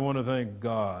Awards, I want to thank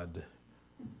God.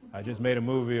 I just made a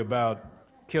movie about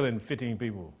killing 15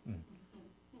 people.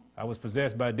 I was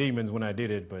possessed by demons when I did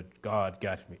it, but God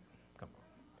got me. Come on.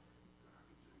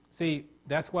 See,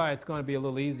 that's why it's going to be a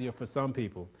little easier for some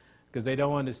people, because they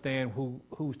don't understand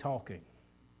who's talking.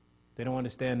 They don't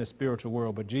understand the spiritual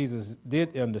world, but Jesus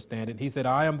did understand it. He said,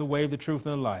 I am the way, the truth,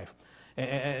 and the life.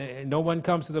 And no one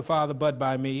comes to the Father but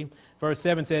by me. Verse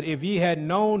 7 said, if ye had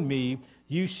known me,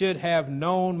 you should have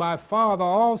known my Father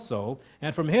also,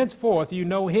 and from henceforth you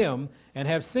know him and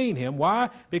have seen him. Why?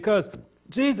 Because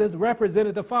Jesus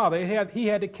represented the Father. He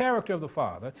had the character of the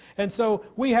Father. And so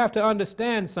we have to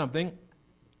understand something,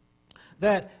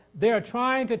 that they're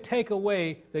trying to take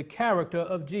away the character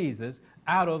of Jesus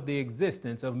out of the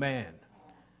existence of man,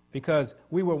 because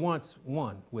we were once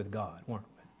one with God, weren't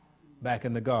we? Back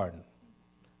in the garden.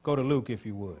 Go to Luke if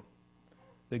you would.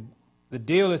 The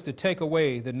deal is to take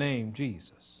away the name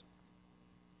Jesus.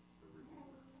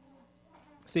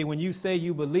 See, when you say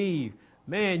you believe,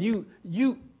 man, you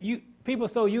people are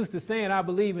so used to saying I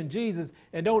believe in Jesus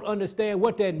and don't understand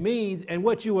what that means and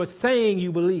what you are saying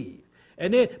you believe.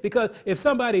 And then, because if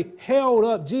somebody held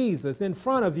up Jesus in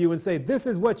front of you and say, this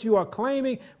is what you are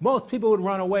claiming, most people would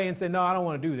run away and say, no, I don't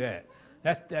want to do that.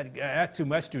 That's too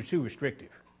much, too restrictive.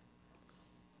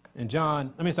 In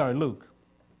Luke.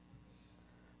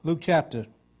 Luke chapter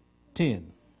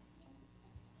 10.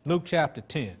 Luke chapter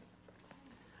 10.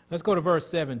 Let's go to verse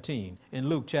 17 in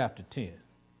Luke chapter 10.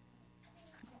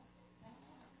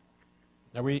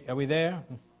 Are we there? Amen.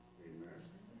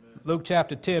 Luke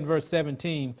chapter 10, verse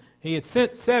 17. He had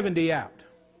sent 70 out.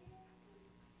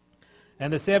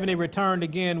 And the 70 returned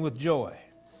again with joy,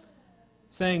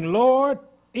 saying, Lord,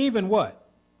 even what?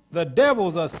 The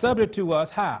devils are subject to us.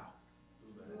 How?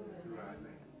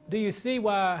 Do you see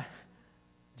why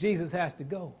Jesus has to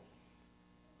go?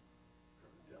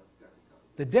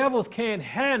 The devils can't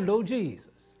handle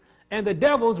Jesus. And the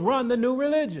devils run the new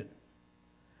religion.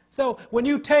 So when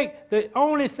you take the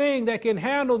only thing that can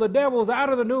handle the devils out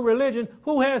of the new religion,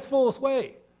 who has full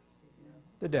sway?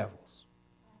 The devils.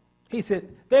 He said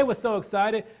they were so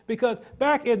excited because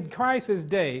back in Christ's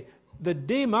day, the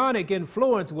demonic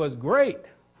influence was great.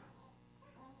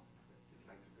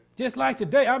 Just like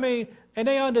today. I mean, and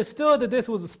they understood that this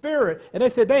was a spirit, and they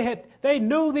said they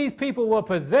knew these people were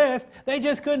possessed, they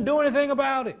just couldn't do anything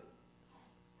about it.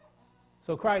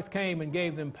 So Christ came and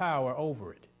gave them power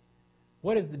over it.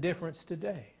 What is the difference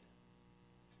today?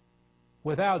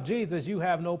 Without Jesus, you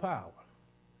have no power.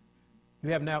 You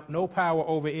have now no power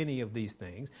over any of these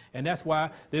things, and that's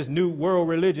why this new world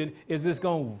religion is just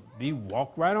going to be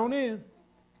walked right on in,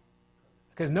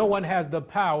 because no one has the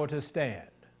power to stand.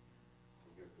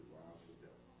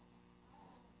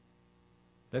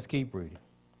 Let's keep reading.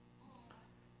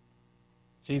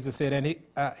 Jesus said, and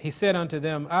he said unto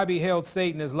them, I beheld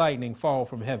Satan as lightning fall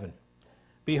from heaven.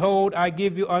 Behold, I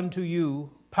give you unto you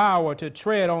power to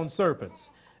tread on serpents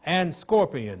and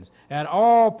scorpions, and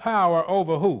all power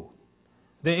over who?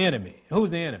 The enemy.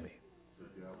 Who's the enemy?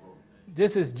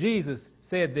 This is Jesus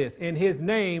said this. In his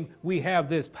name we have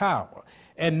this power,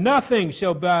 and nothing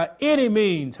shall by any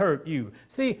means hurt you.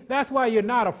 See, that's why you're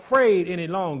not afraid any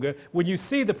longer when you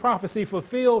see the prophecy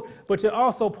fulfilled, but you're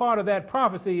also part of that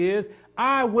prophecy is,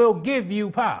 I will give you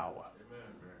power. Amen.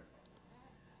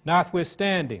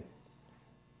 Notwithstanding,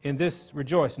 in this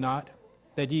rejoice not,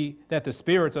 that the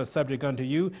spirits are subject unto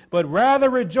you, but rather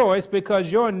rejoice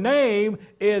because your name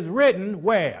is written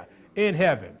where? In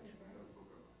heaven.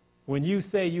 When you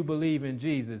say you believe in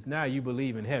Jesus, now you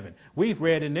believe in heaven. We've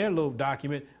read in their little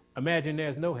document, imagine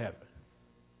there's no heaven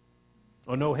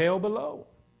or no hell below.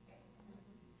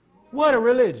 What a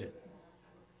religion.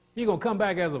 You're going to come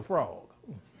back as a frog.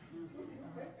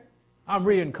 I'm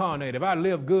reincarnated. If I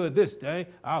live good this day,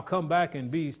 I'll come back and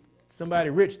be somebody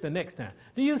rich the next time.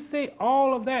 Do you see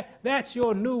all of that? That's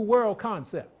your new world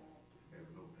concept.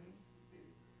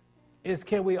 Is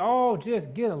can we all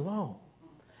just get along?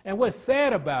 And what's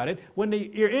sad about it, when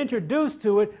you're introduced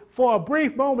to it, for a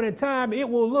brief moment in time, it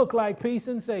will look like peace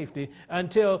and safety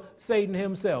until Satan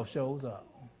himself shows up.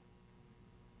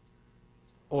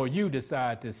 Or you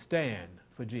decide to stand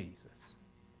for Jesus.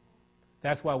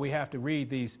 That's why we have to read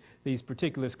these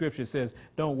particular scriptures. It says,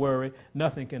 don't worry,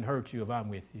 nothing can hurt you if I'm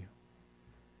with you.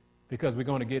 Because we're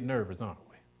going to get nervous, aren't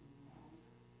we?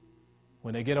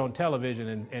 When they get on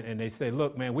television and they say,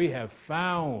 look, man, we have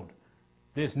found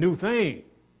this new thing.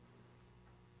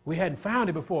 We hadn't found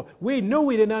it before. We knew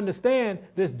we didn't understand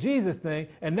this Jesus thing,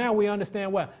 and now we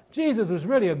understand why. Jesus was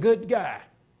really a good guy.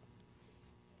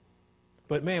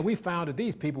 But man, we found that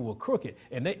these people were crooked,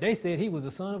 and they said he was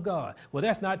the Son of God. Well,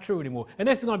 that's not true anymore. And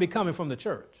this is going to be coming from the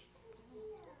church.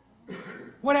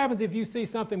 What happens if you see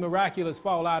something miraculous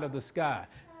fall out of the sky,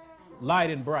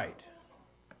 light and bright,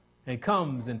 and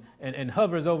comes and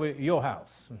hovers over your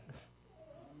house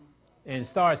and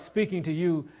starts speaking to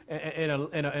you in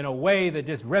a way that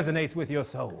just resonates with your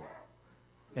soul?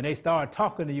 And they start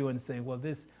talking to you and saying, well,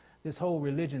 this whole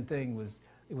religion thing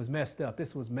was messed up.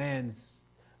 This was man's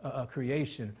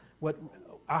creation. What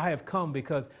I have come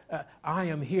because I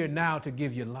am here now to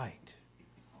give you light.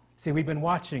 See, we've been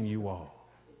watching you all.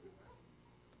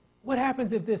 What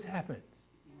happens if this happens?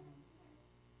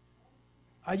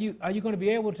 Are you going to be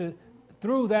able to,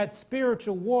 through that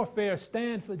spiritual warfare,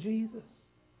 stand for Jesus?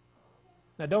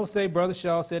 Now, don't say Brother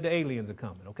Shaw said the aliens are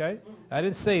coming, okay? I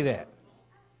didn't say that.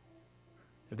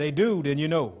 If they do, then you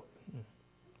know.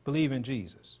 Believe in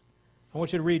Jesus. I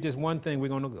want you to read this one thing. We're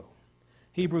going to go.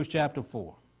 Hebrews chapter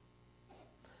 4.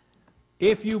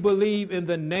 If you believe in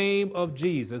the name of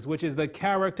Jesus, which is the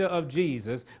character of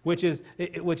Jesus, which is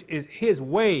his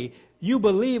way, you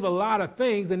believe a lot of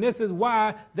things, and this is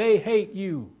why they hate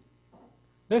you.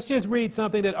 Let's just read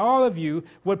something that all of you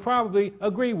would probably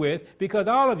agree with, because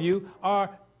all of you are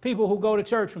people who go to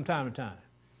church from time to time.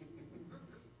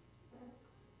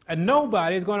 And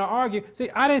nobody is going to argue. See,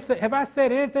 have I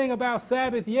said anything about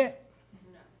Sabbath yet?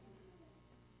 No.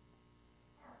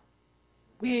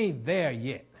 We ain't there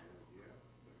yet.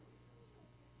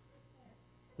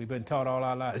 We've been taught all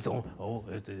our lives,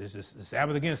 it's just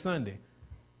Sabbath against Sunday.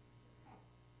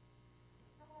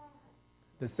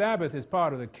 The Sabbath is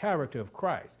part of the character of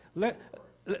Christ.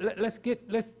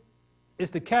 It's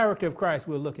the character of Christ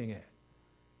we're looking at.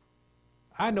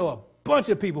 I know a bunch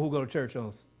of people who go to church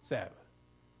on Sabbath.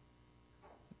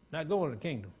 Not going to the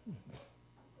kingdom.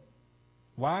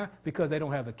 Why? Because they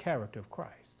don't have the character of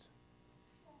Christ.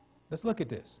 Let's look at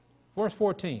this. Verse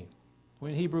 14. We're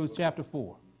in Hebrews chapter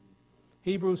 4.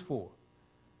 Hebrews 4.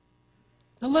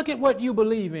 Now look at what you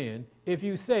believe in if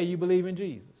you say you believe in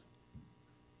Jesus.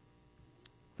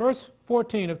 Verse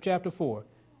 14 of chapter 4.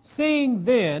 Seeing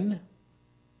then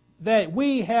that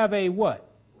we have a what?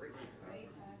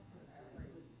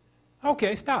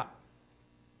 Okay, stop.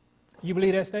 You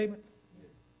believe that statement?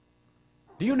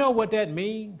 Do you know what that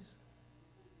means?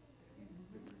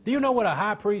 Do you know what a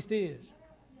high priest is?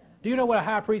 Do you know what a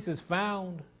high priest is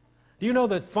found? Do you know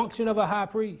the function of a high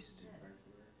priest?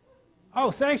 Oh,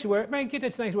 sanctuary. Man, get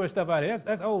that sanctuary stuff out of here.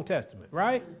 That's Old Testament,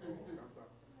 right?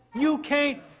 You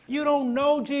don't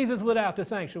know Jesus without the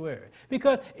sanctuary.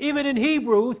 Because even in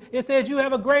Hebrews, it says you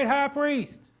have a great high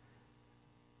priest.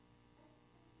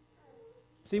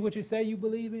 See what you say you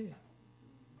believe in?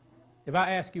 If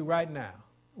I ask you right now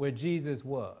where Jesus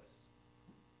was,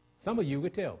 some of you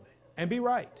would tell me, and be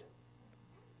right.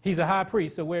 He's a high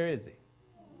priest, so where is he?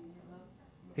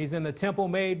 He's in the temple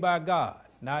made by God.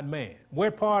 not man.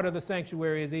 What part of the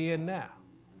sanctuary is he in now?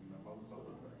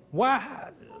 Why?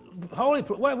 Holy,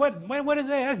 what is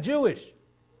that? That's Jewish.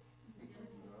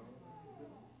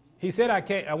 He said,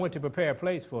 I went to prepare a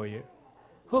place for you.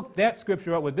 Hook that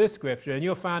scripture up with this scripture, and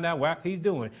you'll find out what he's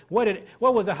doing. What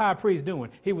was the high priest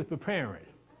doing? He was preparing.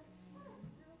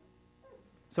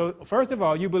 So, first of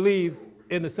all, you believe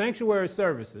in the sanctuary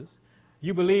services.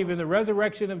 You believe in the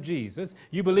resurrection of Jesus.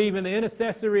 You believe in the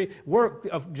intercessory work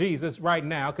of Jesus right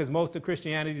now, because most of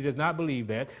Christianity does not believe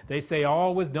that. They say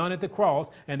all was done at the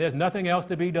cross, and there's nothing else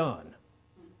to be done.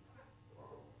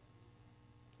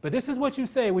 But this is what you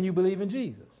say when you believe in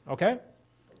Jesus, okay?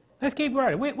 Let's keep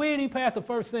writing. We ain't even past the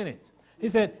first sentence. He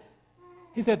said,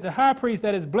 the high priest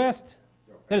that is passed,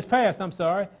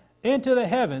 into the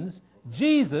heavens,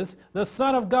 Jesus, the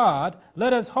Son of God,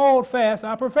 let us hold fast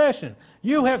our profession.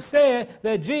 You have said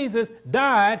that Jesus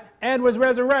died and was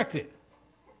resurrected.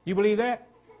 You believe that?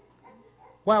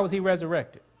 Why was he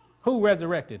resurrected? Who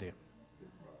resurrected him?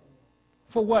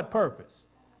 For what purpose?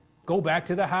 Go back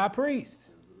to the high priest.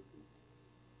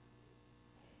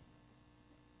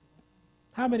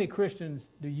 How many Christians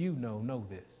do you know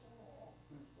this?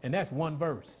 And that's one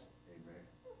verse.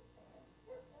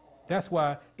 That's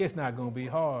why it's not going to be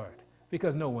hard,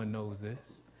 because no one knows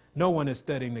this. No one is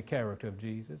studying the character of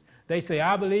Jesus. They say,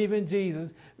 I believe in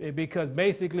Jesus because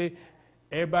basically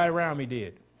everybody around me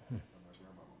did.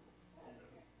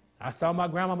 I saw my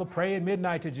grandmama pray at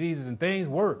midnight to Jesus and things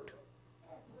worked.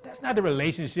 That's not the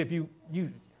relationship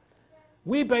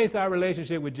we base our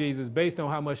relationship with Jesus based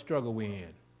on how much struggle we're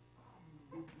in.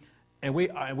 And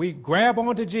we grab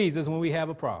onto Jesus when we have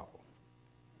a problem.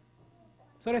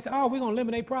 So they say, we're going to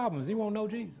eliminate problems. You won't know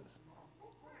Jesus.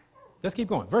 Let's keep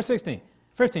going. Verse 15,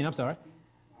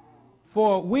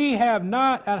 For we have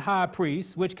not a high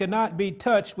priest which cannot be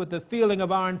touched with the feeling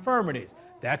of our infirmities.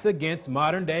 That's against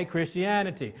modern day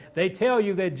Christianity. They tell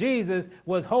you that Jesus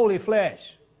was holy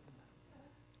flesh.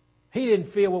 He didn't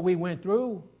feel what we went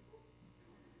through.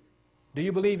 Do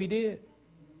you believe he did?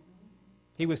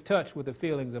 He was touched with the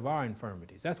feelings of our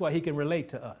infirmities. That's why he can relate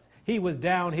to us. He was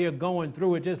down here going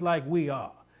through it just like we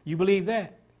are. You believe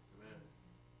that? Amen.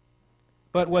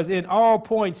 But was in all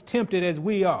points tempted as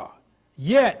we are,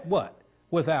 yet what?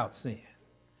 Without sin.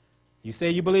 You say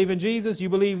you believe in Jesus, you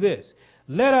believe this.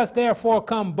 Let us therefore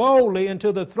come boldly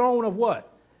into the throne of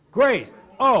what? Grace.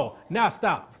 Oh, now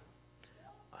stop.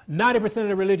 90% of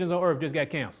the religions on earth just got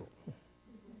canceled.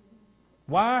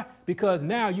 Why? Because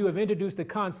now you have introduced the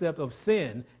concept of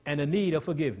sin and the need of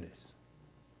forgiveness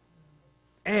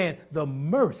and the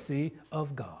mercy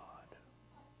of God.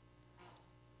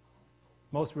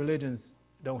 Most religions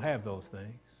don't have those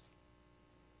things.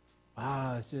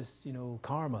 It's just,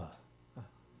 karma.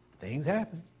 Things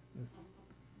happen.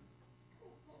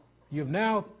 You've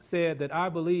now said that I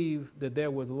believe that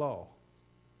there was law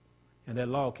and that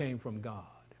law came from God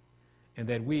and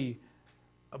that we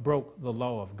broke the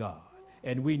law of God.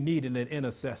 And we needed an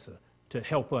intercessor to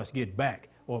help us get back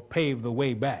or pave the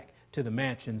way back to the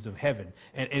mansions of heaven.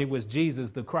 And it was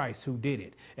Jesus the Christ who did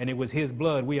it. And it was his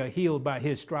blood. We are healed by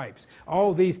his stripes.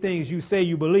 All these things you say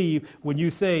you believe when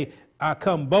you say, I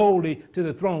come boldly to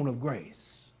the throne of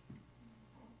grace.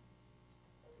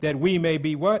 That we may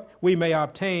be what? We may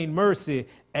obtain mercy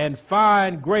and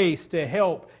find grace to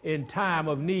help in time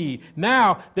of need.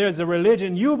 Now there's a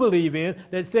religion you believe in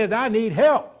that says, I need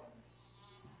help.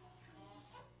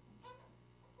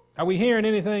 Are we hearing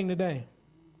anything today?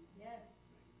 Yes.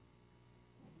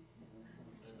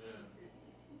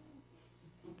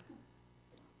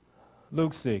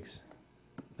 Luke 6.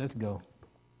 Let's go.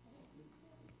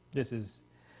 This is,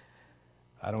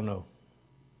 I don't know.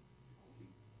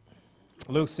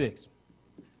 Luke 6.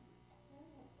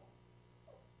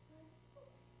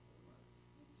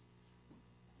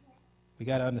 We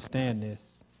got to understand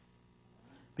this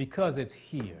because it's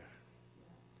here.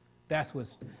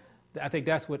 I think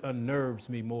that's what unnerves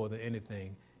me more than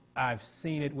anything. I've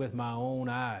seen it with my own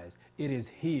eyes. It is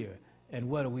here. And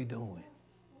what are we doing?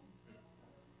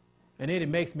 And then it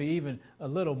makes me even a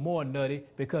little more nutty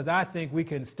because I think we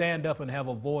can stand up and have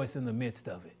a voice in the midst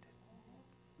of it.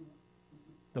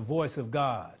 The voice of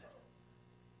God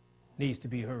needs to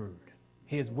be heard.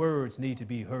 His words need to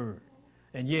be heard.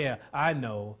 And yeah, I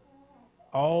know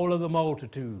all of the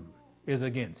multitude is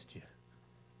against you.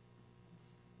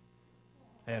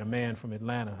 I had a man from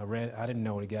Atlanta. I didn't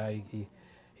know the guy.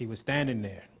 He was standing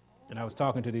there, and I was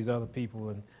talking to these other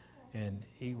people, and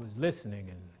he was listening.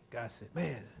 And the guy said,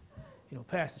 "Man,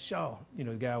 Pastor Shaw, the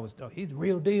guy was, he's the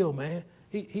real deal, man.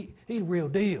 He's the real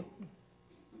deal."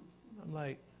 I'm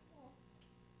like,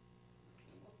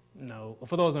 no.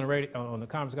 For those on the radio, on the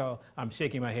conference call, I'm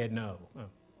shaking my head, no.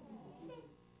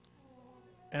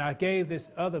 And I gave this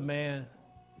other man,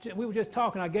 we were just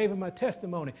talking, I gave him my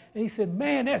testimony. And he said,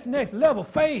 man, that's next level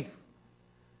faith.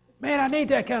 Man, I need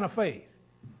that kind of faith.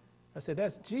 I said,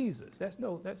 that's Jesus. That's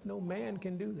no man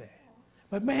can do that.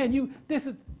 But man,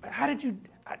 how did you,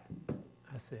 I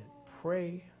said,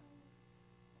 pray.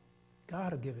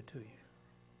 God will give it to you.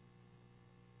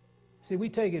 See, we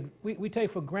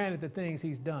take for granted the things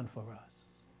he's done for us.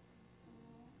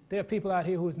 There are people out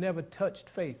here who's never touched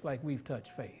faith like we've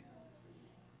touched faith.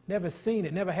 Never seen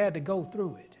it, never had to go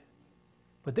through it.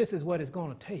 But this is what it's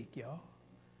going to take, y'all.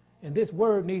 And this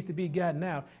word needs to be gotten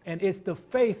out. And it's the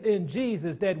faith in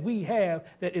Jesus that we have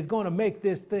that is going to make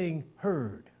this thing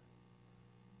heard.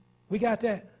 We got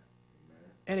that?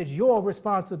 And it's your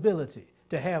responsibility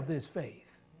to have this faith.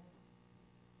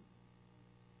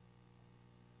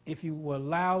 If you were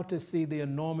allowed to see the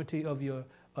enormity of your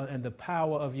and the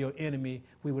power of your enemy,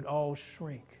 we would all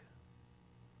shrink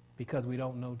because we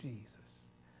don't know Jesus.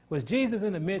 Was Jesus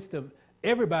in the midst of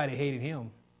everybody hated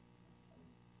him?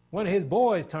 One of his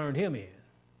boys turned him in.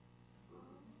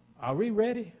 Are we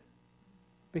ready?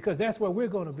 Because that's where we're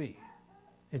going to be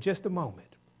in just a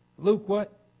moment. Luke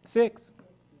what? 6?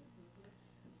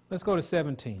 Let's go to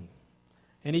 17.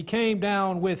 And he came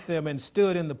down with them and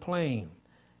stood in the plain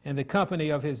in the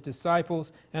company of his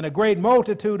disciples, and a great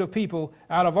multitude of people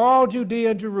out of all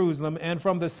Judea and Jerusalem, and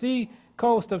from the sea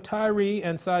coast of Tyre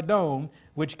and Sidon,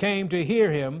 which came to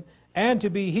hear him and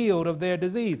to be healed of their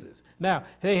diseases. Now,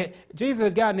 Jesus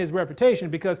had gotten his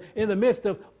reputation because in the midst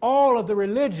of all of the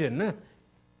religion,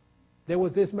 there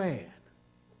was this man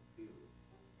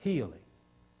healing.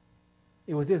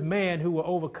 It was this man who was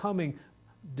overcoming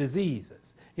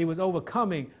diseases. He was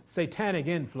overcoming satanic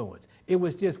influence. It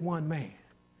was just one man.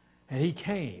 And he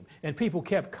came, and people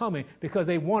kept coming because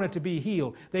they wanted to be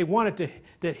healed. They wanted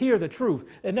to hear the truth.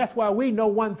 And that's why we know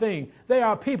one thing. There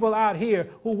are people out here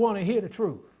who want to hear the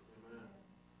truth. Amen.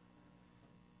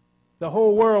 The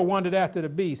whole world wandered after the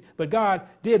beast. But God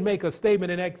did make a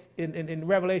statement in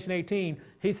Revelation 18.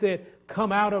 He said,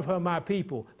 come out of her, my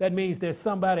people. That means there's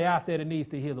somebody out there that needs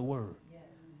to hear the word. Yes.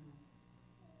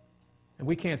 And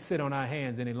we can't sit on our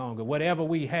hands any longer. Whatever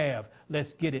we have,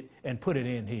 let's get it and put it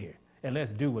in here. And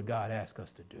let's do what God asks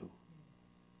us to do.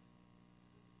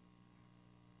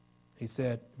 He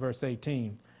said, verse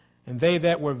 18, and they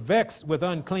that were vexed with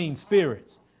unclean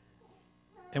spirits.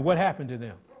 And what happened to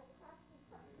them?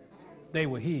 They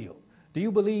were healed. Do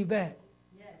you believe that?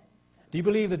 Yes. Do you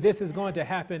believe that this is going to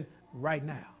happen right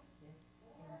now?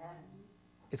 Yes.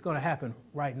 It's going to happen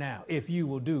right now if you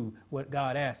will do what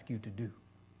God asks you to do.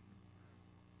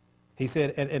 He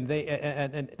said, and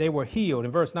they were healed.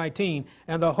 In verse 19,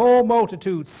 and the whole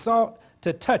multitude sought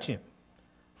to touch him.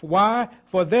 Why?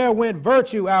 For there went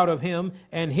virtue out of him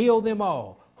and healed them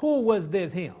all. Who was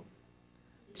this him?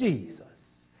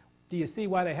 Jesus. Do you see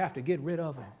why they have to get rid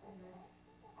of him?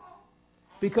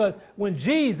 Because when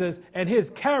Jesus and his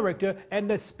character and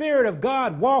the Spirit of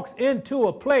God walks into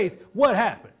a place, what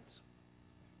happens?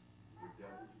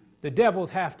 The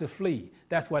devils have to flee.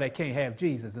 That's why they can't have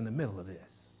Jesus in the middle of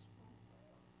this.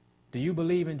 Do you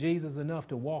believe in Jesus enough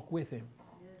to walk with him,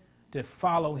 to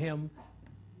follow him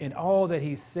in all that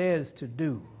he says to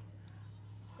do?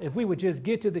 If we would just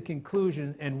get to the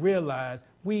conclusion and realize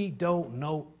we don't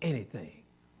know anything.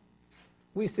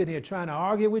 We sit here trying to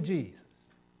argue with Jesus.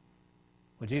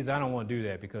 Well, Jesus, I don't want to do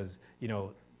that because,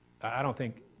 I don't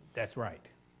think that's right.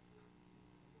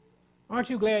 Aren't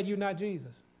you glad you're not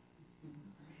Jesus?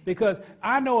 Because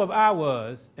I know if I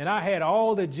was and I had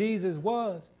all that Jesus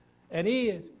was and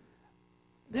is,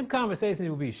 them conversations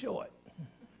will be short.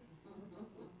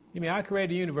 You mean I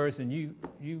created the universe and you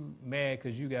mad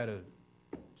because you got to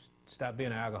stop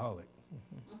being an alcoholic?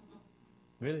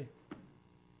 Really?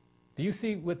 Do you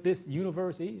see what this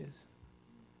universe is?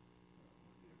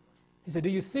 He said, do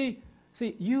you see?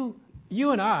 See, you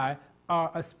and I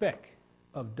are a speck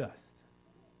of dust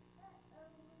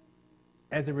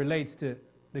as it relates to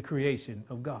the creation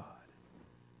of God.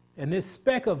 And this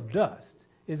speck of dust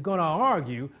is going to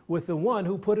argue with the one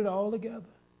who put it all together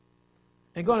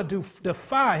and going to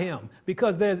defy him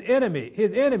because his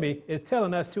enemy is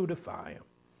telling us to defy him.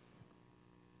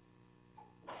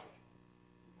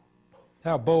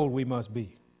 How bold we must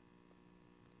be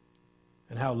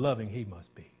and how loving he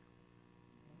must be.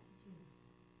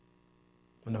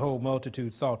 And the whole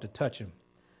multitude sought to touch him,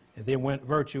 and there went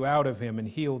virtue out of him and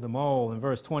healed them all. And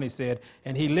verse 20 said,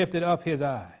 and he lifted up his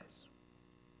eyes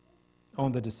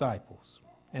on the disciples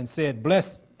and said,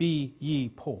 blessed be ye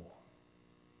poor,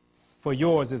 for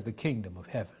yours is the kingdom of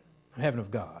heaven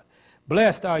of God.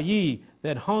 Blessed are ye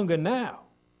that hunger now,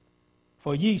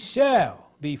 for ye shall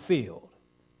be filled.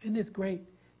 Isn't this great?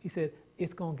 He said,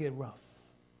 it's going to get rough.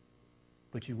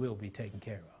 but you will be taken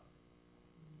care of.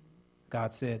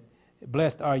 God said,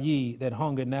 blessed are ye that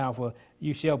hunger now, for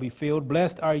you shall be filled.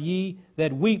 Blessed are ye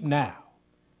that weep now,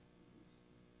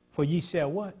 for ye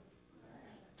shall what?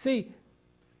 See,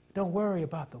 don't worry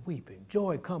about the weeping.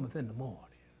 Joy cometh in the morning.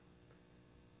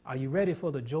 Are you ready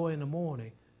for the joy in the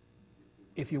morning?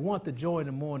 If you want the joy in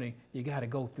the morning, you got to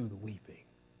go through the weeping.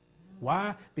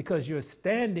 Why? Because you're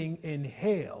standing in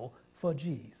hell for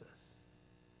Jesus.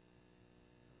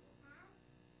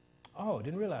 Oh,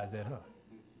 didn't realize that, huh?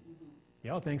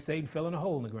 Y'all think Satan fell in a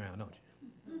hole in the ground, don't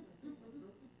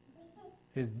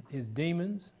you? His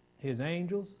demons, his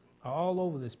angels are all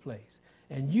over this place.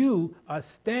 And you are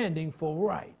standing for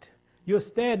right. You're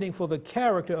standing for the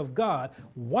character of God.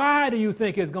 Why do you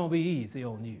think it's going to be easy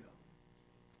on you?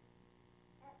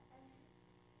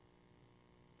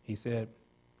 He said,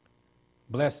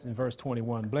 blessed in verse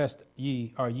 21, blessed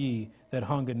ye are ye that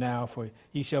hunger now, for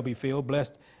ye shall be filled.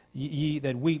 Blessed ye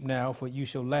that weep now, for you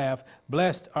shall laugh.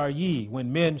 Blessed are ye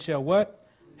when men shall what?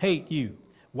 Hate you.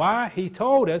 Why? He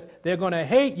told us they're going to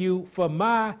hate you for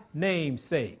my name's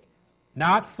sake.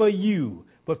 Not for you,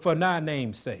 but for my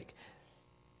name's sake.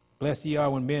 Blessed ye are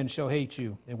when men shall hate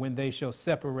you, and when they shall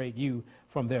separate you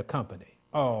from their company.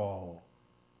 Oh,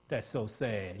 that's so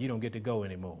sad. You don't get to go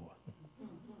anymore.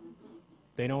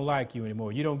 They don't like you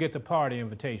anymore. You don't get the party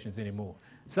invitations anymore.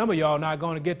 Some of y'all not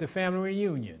going to get the family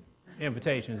reunion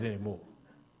invitations anymore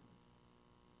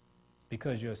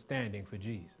because you're standing for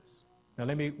Jesus. Now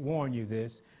let me warn you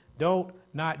this. Don't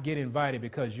not get invited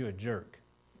because you're a jerk.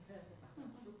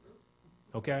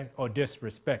 Okay? Or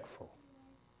disrespectful.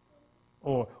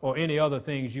 Or any other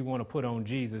things you want to put on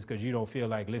Jesus because you don't feel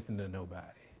like listening to nobody.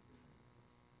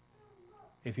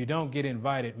 If you don't get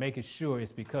invited, make it sure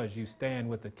it's because you stand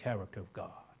with the character of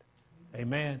God.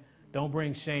 Amen? Don't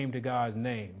bring shame to God's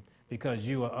name because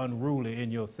you are unruly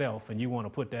in yourself and you want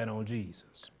to put that on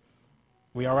Jesus.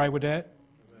 We all right with that?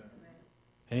 Amen.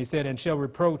 And he said, and shall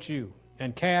reproach you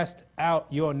and cast out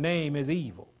your name as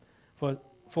evil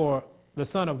for the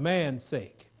Son of Man's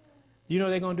sake. You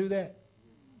know they're going to do that?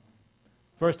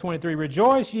 Verse 23,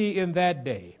 rejoice ye in that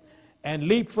day and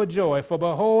leap for joy, for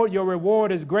behold, your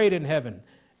reward is great in heaven.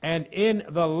 And in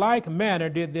the like manner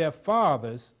did their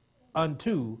fathers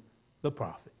unto the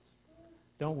prophets.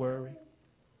 Don't worry.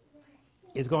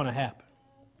 It's going to happen.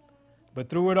 But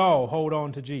through it all, hold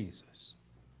on to Jesus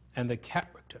and the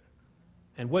character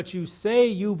and what you say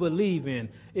you believe in.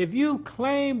 If you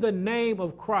claim the name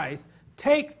of Christ,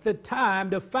 take the time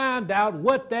to find out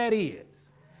what that is.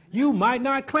 You might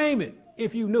not claim it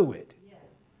if you knew it.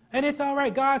 And it's all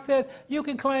right. God says you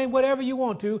can claim whatever you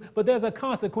want to, but there's a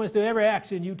consequence to every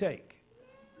action you take.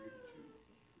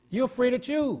 You're free to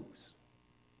choose.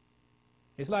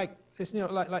 It's like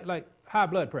high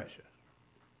blood pressure.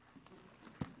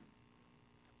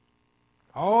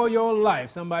 All your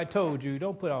life, somebody told you,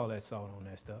 don't put all that salt on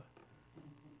that stuff.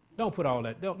 Don't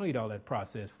eat all that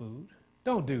processed food.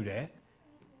 Don't do that.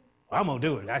 Well, I'm going to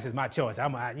do it. That's just my choice.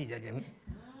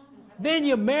 Then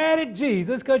you're mad at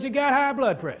Jesus because you got high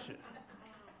blood pressure.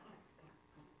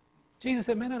 Jesus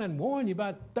said, man, I done warned you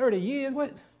about 30 years. Why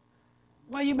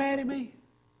are you mad at me?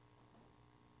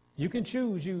 You can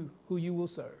choose who you will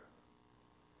serve.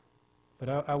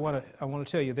 But I want to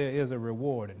tell you there is a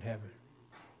reward in heaven.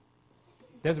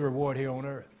 There's a reward here on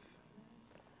earth.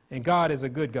 And God is a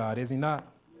good God, is he not?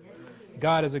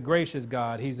 God is a gracious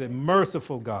God. He's a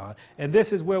merciful God. And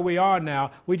this is where we are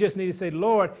now. We just need to say,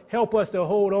 Lord, help us to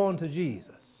hold on to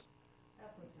Jesus.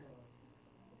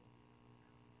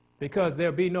 Because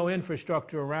there'll be no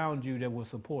infrastructure around you that will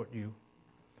support you.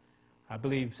 I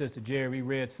believe Sister Jerry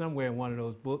read somewhere in one of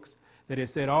those books that it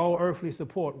said all earthly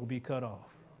support will be cut off.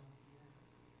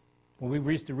 When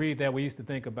we used to read that, we used to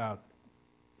think about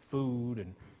food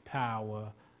and power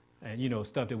and,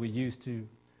 stuff that we used to.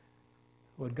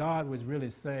 What God was really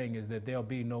saying is that there'll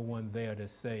be no one there to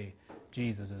say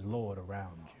Jesus is Lord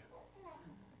around you.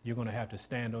 You're going to have to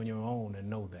stand on your own and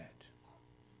know that.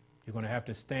 You're going to have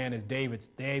to stand as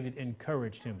David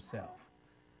encouraged himself.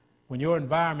 When your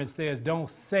environment says don't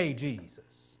say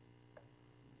Jesus,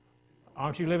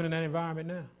 aren't you living in that environment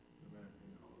now?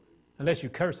 Unless you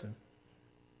curse him,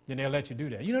 then they'll let you do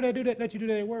that. You know they let you do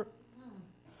that at work?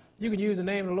 You can use the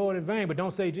name of the Lord in vain, but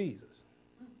don't say Jesus.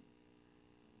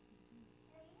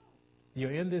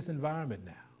 You're in this environment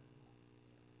now.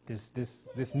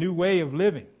 This new way of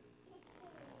living.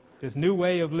 This new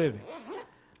way of living.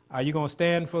 Are you going to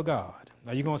stand for God?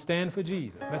 Are you going to stand for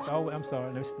Jesus? I'm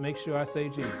sorry. Let's make sure I say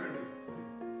Jesus.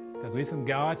 Because we some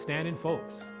God-standing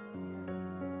folks.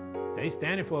 They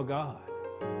standing for God.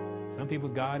 Some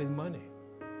people's God is money.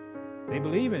 They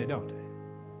believe in it, don't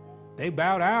they? They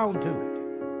bow down to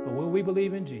it. But will we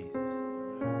believe in Jesus?